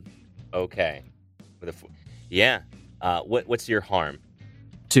mouth open. Okay. What's your harm?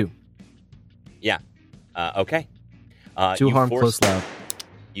 2. Yeah. Okay. Two you harm, force- close, loud.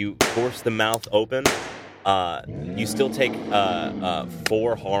 You force the mouth open. You still take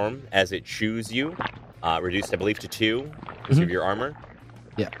 4 harm as it chews you, reduced, I believe, to 2 because of your armor.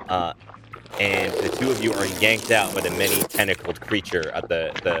 Yeah. And the 2 of you are yanked out by the many tentacled creature at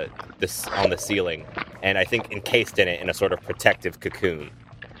the on the ceiling, and I think encased in it in a sort of protective cocoon.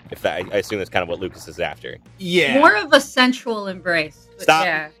 If that, I assume that's kind of what Lucas is after. Yeah. More of a sensual embrace. But Stop.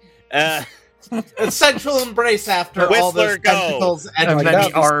 Yeah. A sensual embrace after all Whistler, those go. tentacles A and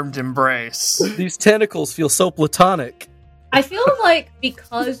many armed embrace. These tentacles feel so platonic. I feel like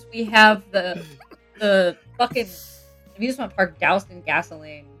because we have the fucking amusement park doused in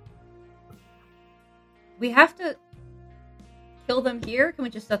gasoline, we have to kill them here? Can we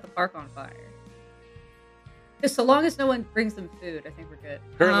just set the park on fire? Because so long as no one brings them food, I think we're good.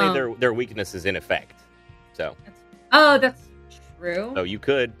 Currently, their weakness is in effect. So That's true. you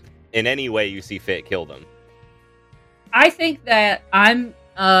could, in any way you see fit, kill them. I think that I'm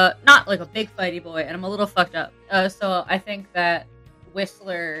not like a big fighty boy, and I'm a little fucked up. So I think that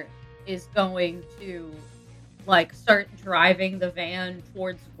Whistler is going to like start driving the van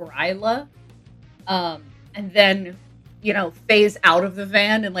towards Gryla, and then phase out of the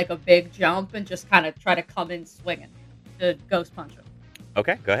van in like a big jump and just kind of try to come in swinging to ghost punch him.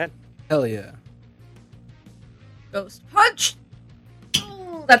 Okay, go ahead. Hell yeah. Ghost punch.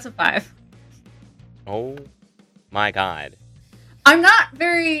 Ooh, that's a 5. Oh my god. I'm not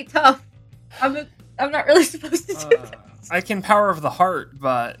very tough. I'm not really supposed to do this. I can power of the heart,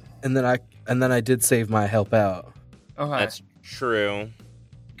 but And then I did save my help out. okay. That's true.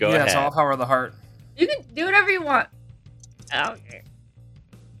 Go yeah, ahead. so I'll power the heart. You can do whatever you want. Okay.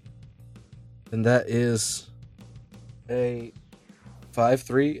 And that is a 5,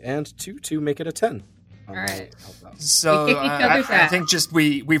 3, and 2 to make it a 10. All right. So We kick each I other's ass. think just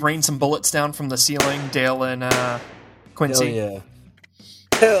we rain some bullets down from the ceiling, Dale and Quincy. Hell yeah.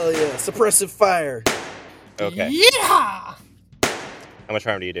 Hell yeah. Suppressive fire. Okay. Yeah. How much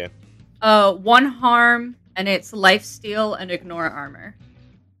harm do you do? 1 harm, and it's lifesteal and ignore armor.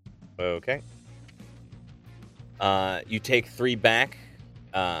 Okay. You take 3 back.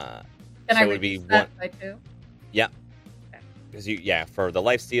 Can So I it would be reduce that by 2? Yeah. Because for the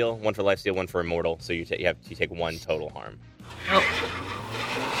lifesteal, 1 for lifesteal, 1 for immortal. So you take 1 total harm. Oh.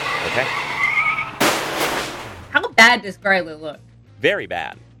 Okay. How bad does Gryla look? Very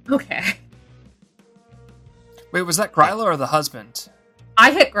bad. Okay. Wait, was that Gryla or the husband?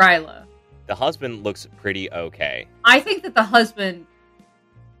 I hit Gryla. The husband looks pretty okay. I think that the husband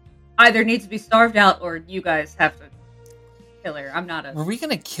either needs to be starved out or you guys have to kill her. I'm not Were we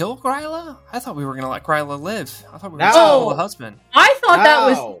gonna kill Gryla? I thought we were gonna let Gryla live. I thought we were No. gonna kill the husband. I thought that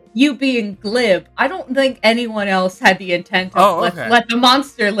was No. you being glib. I don't think anyone else had the intent of Oh, okay. let the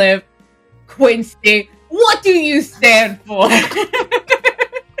monster live. Quincy, what do you stand for?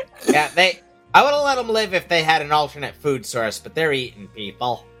 Yeah, I would have let them live if they had an alternate food source, but they're eating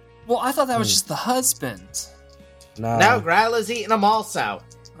people. Well, I thought that was just the husband. Nah. Now Gryla's eating them also.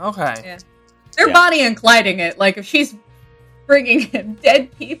 Okay. Yeah. They're Yeah. Bonnie and Clyding it. Like, if she's bringing him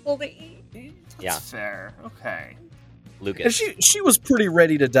dead people to eat. That's Yeah. fair. Okay. And Lucas. she was pretty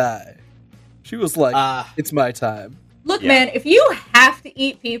ready to die. She was like, it's my time. Look, Yeah. man, if you have to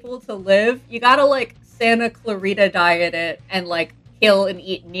eat people to live, you gotta, like, Santa Clarita diet it and, like, kill and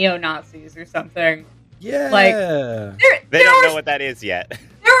eat neo-Nazis or something. Yeah. They don't know what that is yet.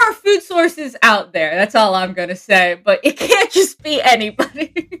 There are food sources out there. That's all I'm gonna say. But it can't just be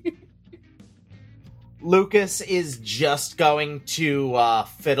anybody. Lucas is just going to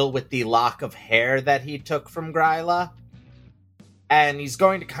fiddle with the lock of hair that he took from Gryla. And he's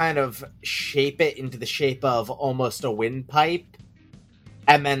going to kind of shape it into the shape of almost a windpipe.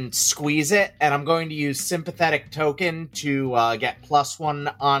 And then squeeze it. And I'm going to use Sympathetic Token to get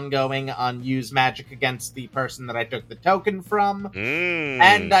 +1 ongoing on use magic against the person that I took the token from.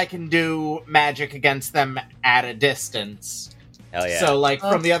 And I can do magic against them at a distance. Hell yeah. So, like,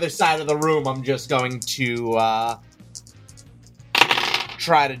 from the other side of the room, I'm just going to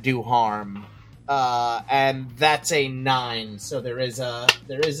try to do harm. And that's a 9, so there is a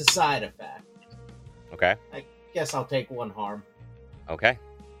side effect. Okay. I guess I'll take 1 harm. Okay.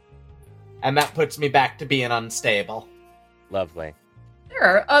 And that puts me back to being unstable. Lovely. There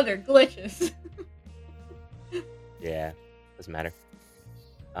are other glitches. Yeah. Doesn't matter.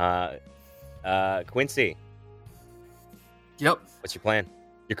 Quincy, Yep. what's your plan?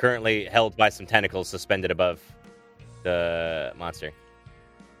 You're currently held by some tentacles suspended above the monster.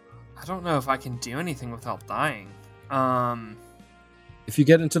 I don't know if I can do anything without dying. If you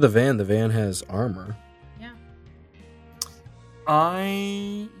get into the van has armor. Yeah.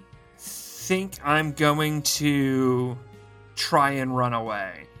 I think I'm going to try and run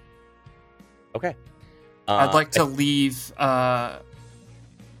away. Okay. I'd like to leave. What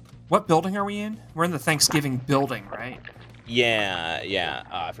building are we in? We're in the Thanksgiving building, right? Yeah.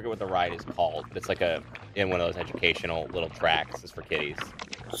 I forget what the ride is called, but it's like in one of those educational little tracks. It's for kiddies.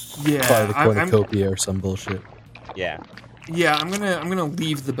 Yeah, Probably the cornucopia or some bullshit. Yeah. Yeah, I'm gonna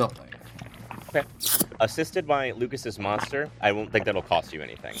leave the building. Okay. Assisted by Lucas's monster, I won't think that'll cost you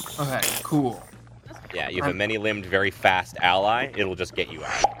anything. Okay, cool. Yeah, you have a many-limbed, very fast ally. It'll just get you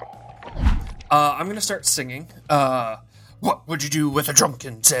out. I'm gonna start singing. What would you do with a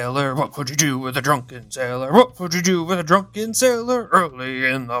drunken sailor? What would you do with a drunken sailor? What would you do with a drunken sailor early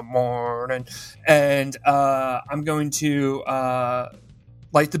in the morning? And I'm going to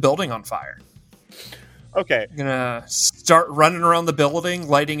light the building on fire. Okay. I'm gonna start running around the building,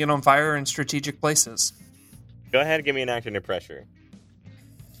 lighting it on fire in strategic places. Go ahead and give me an act under pressure.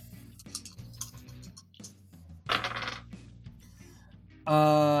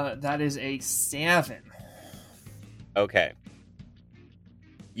 That is a 7. Okay.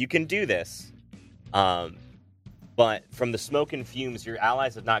 You can do this, but from the smoke and fumes, your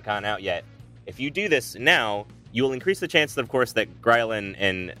allies have not gone out yet. If you do this now, you will increase the chances, of course, that Grylan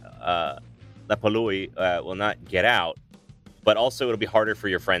and Lapalui will not get out, but also it'll be harder for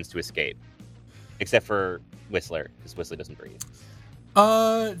your friends to escape. Except for Whistler, because Whistler doesn't breathe.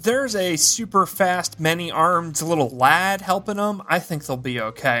 There's a super fast, many-armed little lad helping them. I think they'll be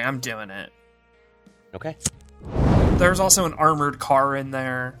okay. I'm doing it. Okay. There's also an armored car in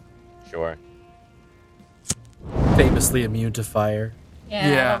there. Sure. Famously immune to fire.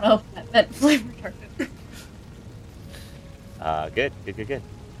 Yeah. I don't know if that meant flame retardant. Good.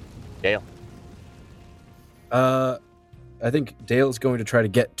 Dale. I think Dale's going to try to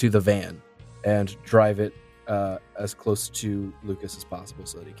get to the van and drive it as close to Lucas as possible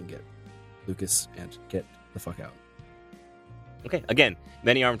so that he can get Lucas and get the fuck out. Okay, again,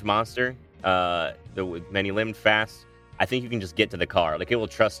 many-armed monster, many-limbed fast. I think you can just get to the car. Like, it will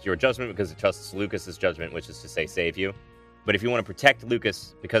trust your judgment because it trusts Lucas's judgment, which is to say save you. But if you want to protect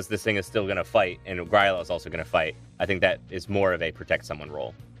Lucas, because this thing is still going to fight, and Gryla is also going to fight, I think that is more of a protect someone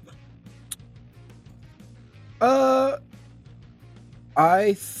role.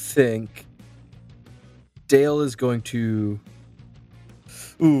 I think Dale is going to...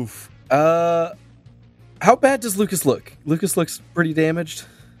 Oof. How bad does Lucas look? Lucas looks pretty damaged.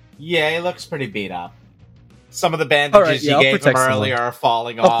 Yeah, he looks pretty beat up. Some of the bandages you gave him earlier are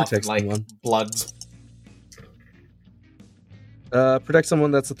falling off, like blood. Protect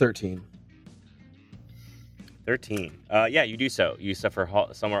someone, that's a 13. 13. Yeah, you do so. You suffer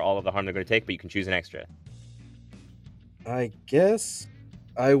somewhere all of the harm they're going to take, but you can choose an extra. I guess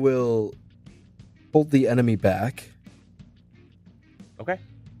I will hold the enemy back. Okay.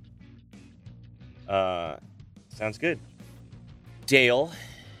 Sounds good. Dale,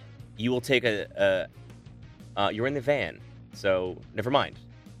 you will take you're in the van, so never mind.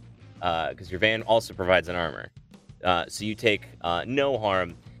 Because your van also provides an armor. So you take no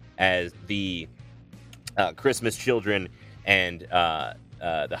harm as the Christmas children and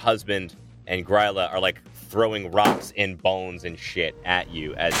the husband and Gryla are like throwing rocks and bones and shit at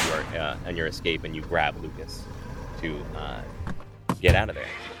you as you are on your escape, and you grab Lucas to get out of there.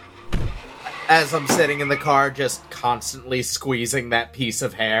 As I'm sitting in the car, just constantly squeezing that piece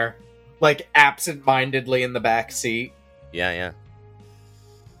of hair, like absent-mindedly in the back seat. Yeah.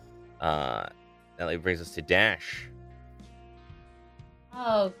 That brings us to Dash.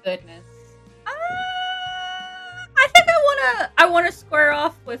 Oh goodness. I think I wanna square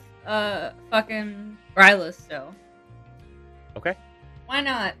off with fucking Gryla still. Okay. Why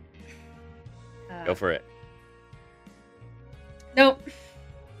not? Go for it. Nope.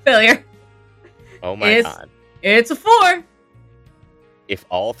 Failure. Oh my god. It's a 4. If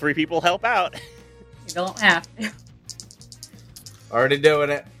all 3 people help out. You don't have to. Already doing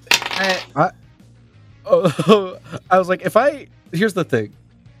it. I was like, here's the thing.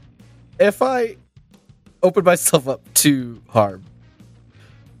 If I open myself up to harm,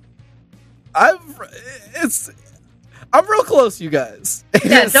 I'm real close, you guys.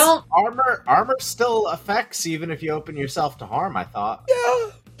 Yeah, don't. Armor still affects even if you open yourself to harm, I thought. Yeah,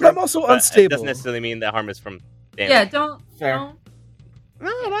 but I'm also unstable. It doesn't necessarily mean that harm is from damage. Yeah, don't. Fair. Don't.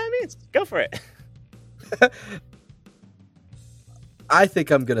 No, by all means, go for it. I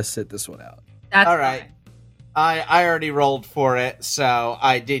think I'm gonna sit this one out. That's all right. fine. I already rolled for it, so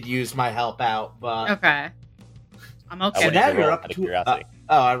I did use my help out, but Okay. I'm okay. So with now you it. you're roll up out of to curiosity?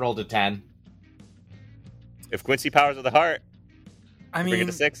 I rolled a 10. If Quincy powers of the heart, I bring it mean,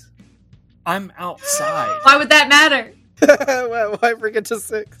 to 6. I'm outside. Why would that matter? Why bring it to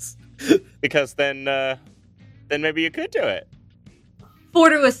 6? Because then then maybe you could do it. 4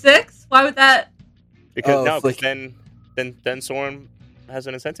 to a 6? Why would that? Because then Soren has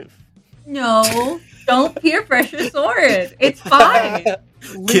an incentive. No, don't peer pressure Soren. It's fine.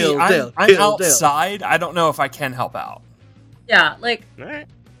 Kill Dale. I'm Kill outside. I don't know if I can help out. Yeah, like, All right.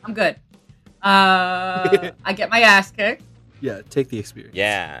 I'm good. I get my ass kicked. Yeah, take the experience.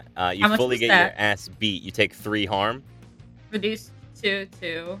 Yeah, you How much fully was get that? your ass beat. You take 3 harm. Reduced to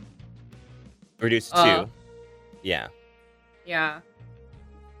 2. Reduced to 2. Yeah. Yeah.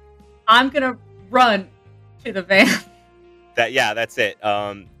 I'm gonna run to the van. That's it.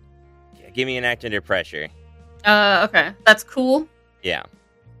 Give me an act under pressure. Okay. That's cool. Yeah.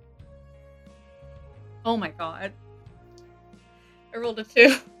 Oh my god. I rolled a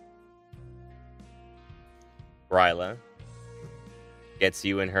 2. Ryla gets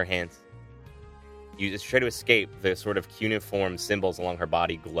you in her hands. You just try to escape. The sort of cuneiform symbols along her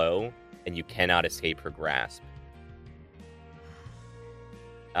body glow, and you cannot escape her grasp.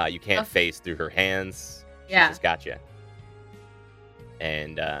 You can't phase through her hands. Yeah. She's just got you.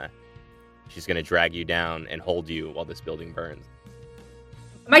 And she's going to drag you down and hold you while this building burns.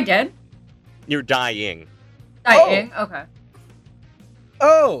 Am I dead? You're dying. Dying? Okay.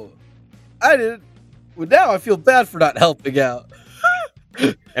 Oh, I didn't. Well, now I feel bad for not helping out.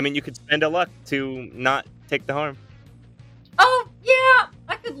 I mean, you could spend a luck to not take the harm. Oh, yeah.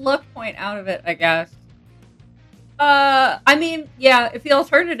 I could luck point out of it, I guess. I mean, yeah, if the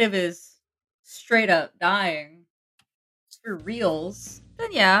alternative is straight up dying for reals, then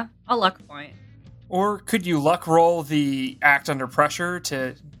yeah, I'll luck point. Or could you luck roll the act under pressure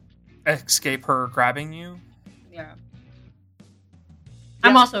to escape her grabbing you? Yeah.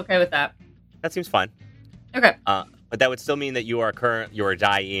 I'm also okay with that. That seems fine. Okay. But that would still mean that you are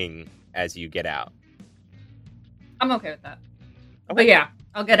dying as you get out. I'm okay with that. Okay. But yeah,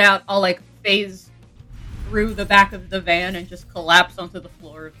 I'll get out. I'll like phase through the back of the van and just collapse onto the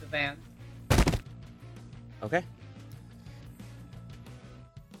floor of the van. Okay.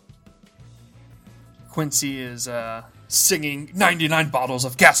 Quincy is singing 99 bottles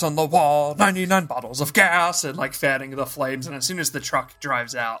of gas on the wall, 99 bottles of gas, and like fanning the flames. And as soon as the truck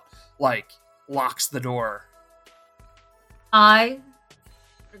drives out, like locks the door. I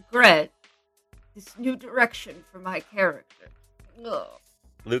regret this new direction for my character. Ugh.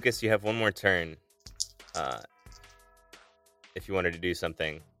 Lucas, you have one more turn. If you wanted to do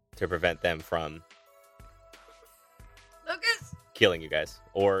something to prevent them from Lucas! killing you guys,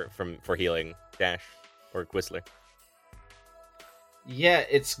 or for healing Dash or Whistler. Yeah,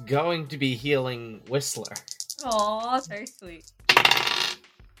 it's going to be healing Whistler. Aw, very sweet.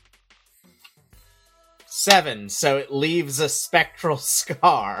 7, so it leaves a spectral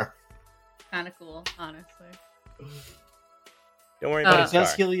scar. Kind of cool, honestly. Don't worry But about it the does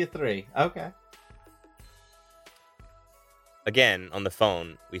scar. heal you 3. Okay. Again, on the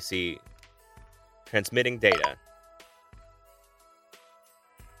phone, we see transmitting data.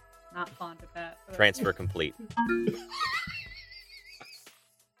 Not fond of that. But... Transfer complete.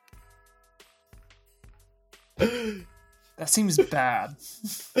 That seems bad.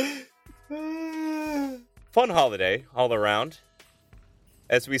 Fun holiday all around.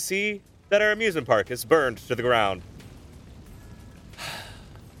 As we see that our amusement park is burned to the ground.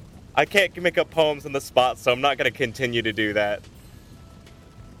 I can't make up poems on the spot, so I'm not going to continue to do that.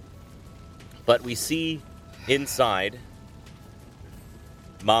 But we see inside,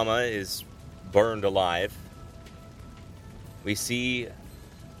 Mama is burned alive. We see,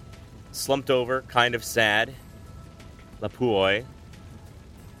 slumped over, kind of sad, Lapui,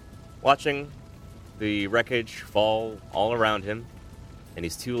 watching the wreckage fall all around him, and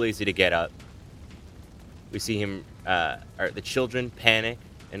he's too lazy to get up. We see him, the children panic,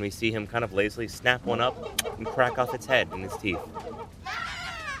 and we see him kind of lazily snap one up and crack off its head in his teeth.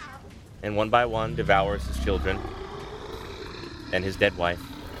 And one by one devours his children and his dead wife.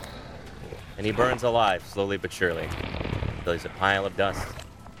 And he burns alive, slowly but surely, until he's a pile of dust.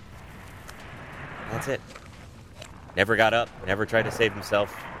 That's it. Never got up, never tried to save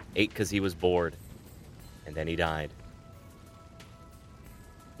himself, ate because he was bored, and then he died.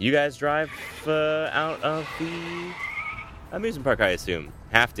 You guys drive out of the amusement park, I assume.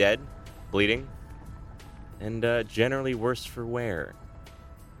 Half dead, bleeding, and generally worse for wear.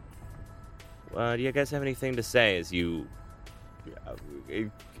 Do you guys have anything to say as you,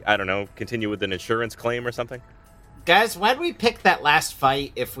 I don't know, continue with an insurance claim or something? Guys, why'd we pick that last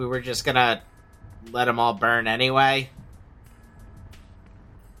fight if we were just gonna let them all burn anyway?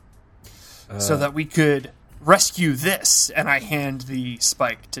 So that we could rescue this, and I hand the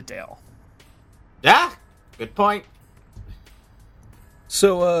spike to Dale. Yeah, good point.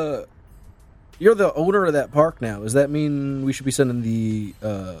 So, You're the owner of that park now. Does that mean we should be sending the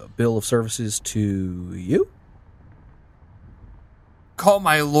bill of services to you? Call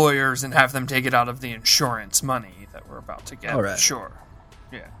my lawyers and have them take it out of the insurance money that we're about to get. All right. Sure.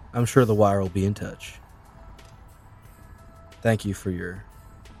 Yeah. I'm sure the wire will be in touch. Thank you for your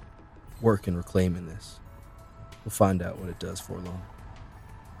work in reclaiming this. We'll find out what it does for long.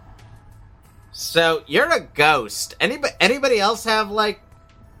 So, you're a ghost. Anybody else have, like,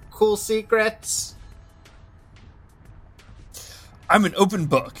 cool secrets? I'm an open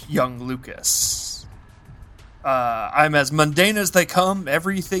book, young Lucas. I'm as mundane as they come.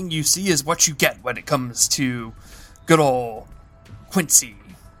 Everything you see is what you get when it comes to good old Quincy.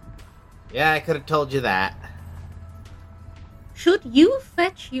 Yeah, I could have told you that. Should you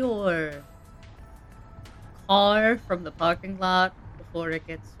fetch your car from the parking lot before it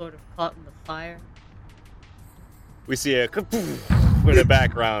gets sort of caught in the fire? We see a in the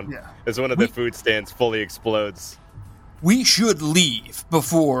background as one of the food stands fully explodes. We should leave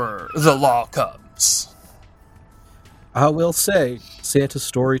before the law comes. I will say, Santa's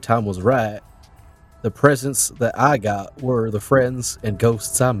story time was right. The presents that I got were the friends and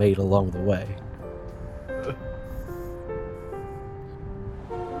ghosts I made along the way.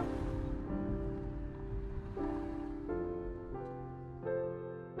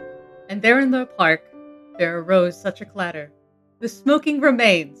 And there in the park, there arose such a clatter, the smoking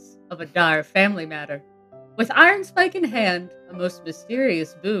remains of a dire family matter. With iron spike in hand, a most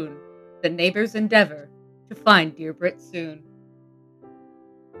mysterious boon, the neighbors endeavor to find dear Brit soon.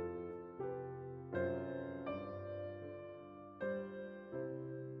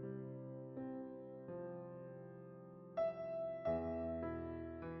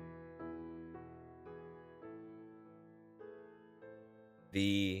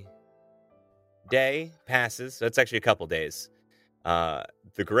 The day passes. So it's actually a couple days.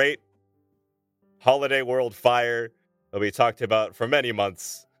 The great Holiday World fire that we talked about for many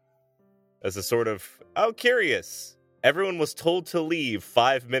months as a sort of, oh, curious. Everyone was told to leave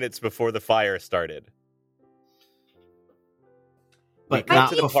 5 minutes before the fire started. But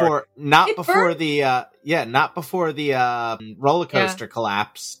not before the roller coaster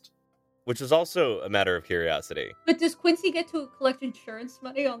collapsed. Which is also a matter of curiosity. But does Quincy get to collect insurance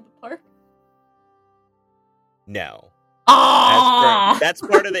money on the park? No. Oh! That's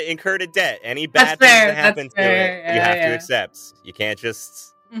part of the incurred debt. Any bad things that happen to it, you have to accept. You can't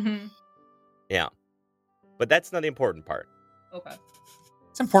just... Mm-hmm. Yeah. But that's not the important part. Okay.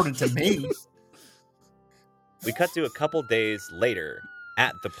 It's important to me. We cut to a couple days later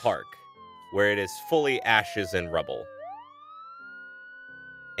at the park, where it is fully ashes and rubble.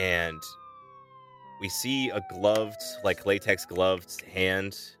 And we see a gloved, like latex gloved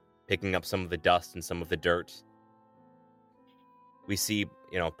hand picking up some of the dust and some of the dirt. We see,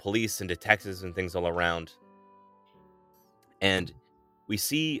 police and detectives and things all around. And we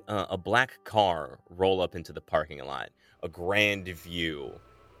see a black car roll up into the parking lot. A grand view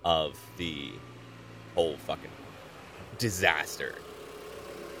of the whole fucking disaster.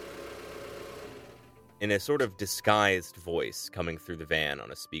 In a sort of disguised voice coming through the van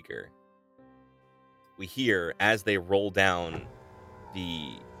on a speaker, we hear, as they roll down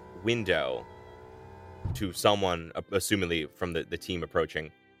the window to someone, assumingly from the team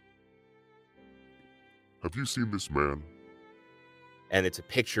approaching. Have you seen this man? And it's a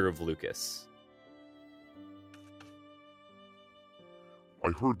picture of Lucas. I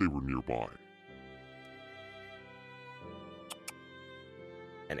heard they were nearby.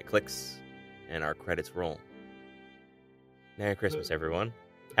 And it clicks, and our credits roll. Merry Christmas, everyone.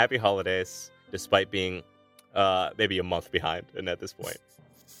 Happy holidays, despite being maybe a month behind, and at this point.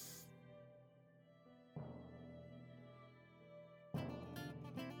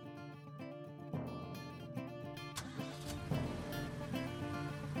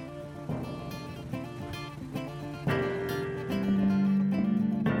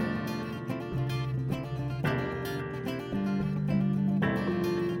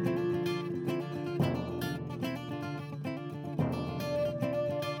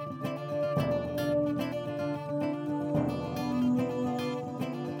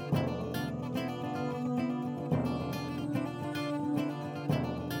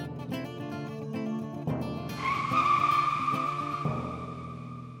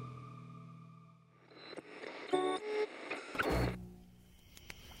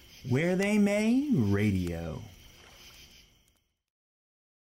 Where They May Radio.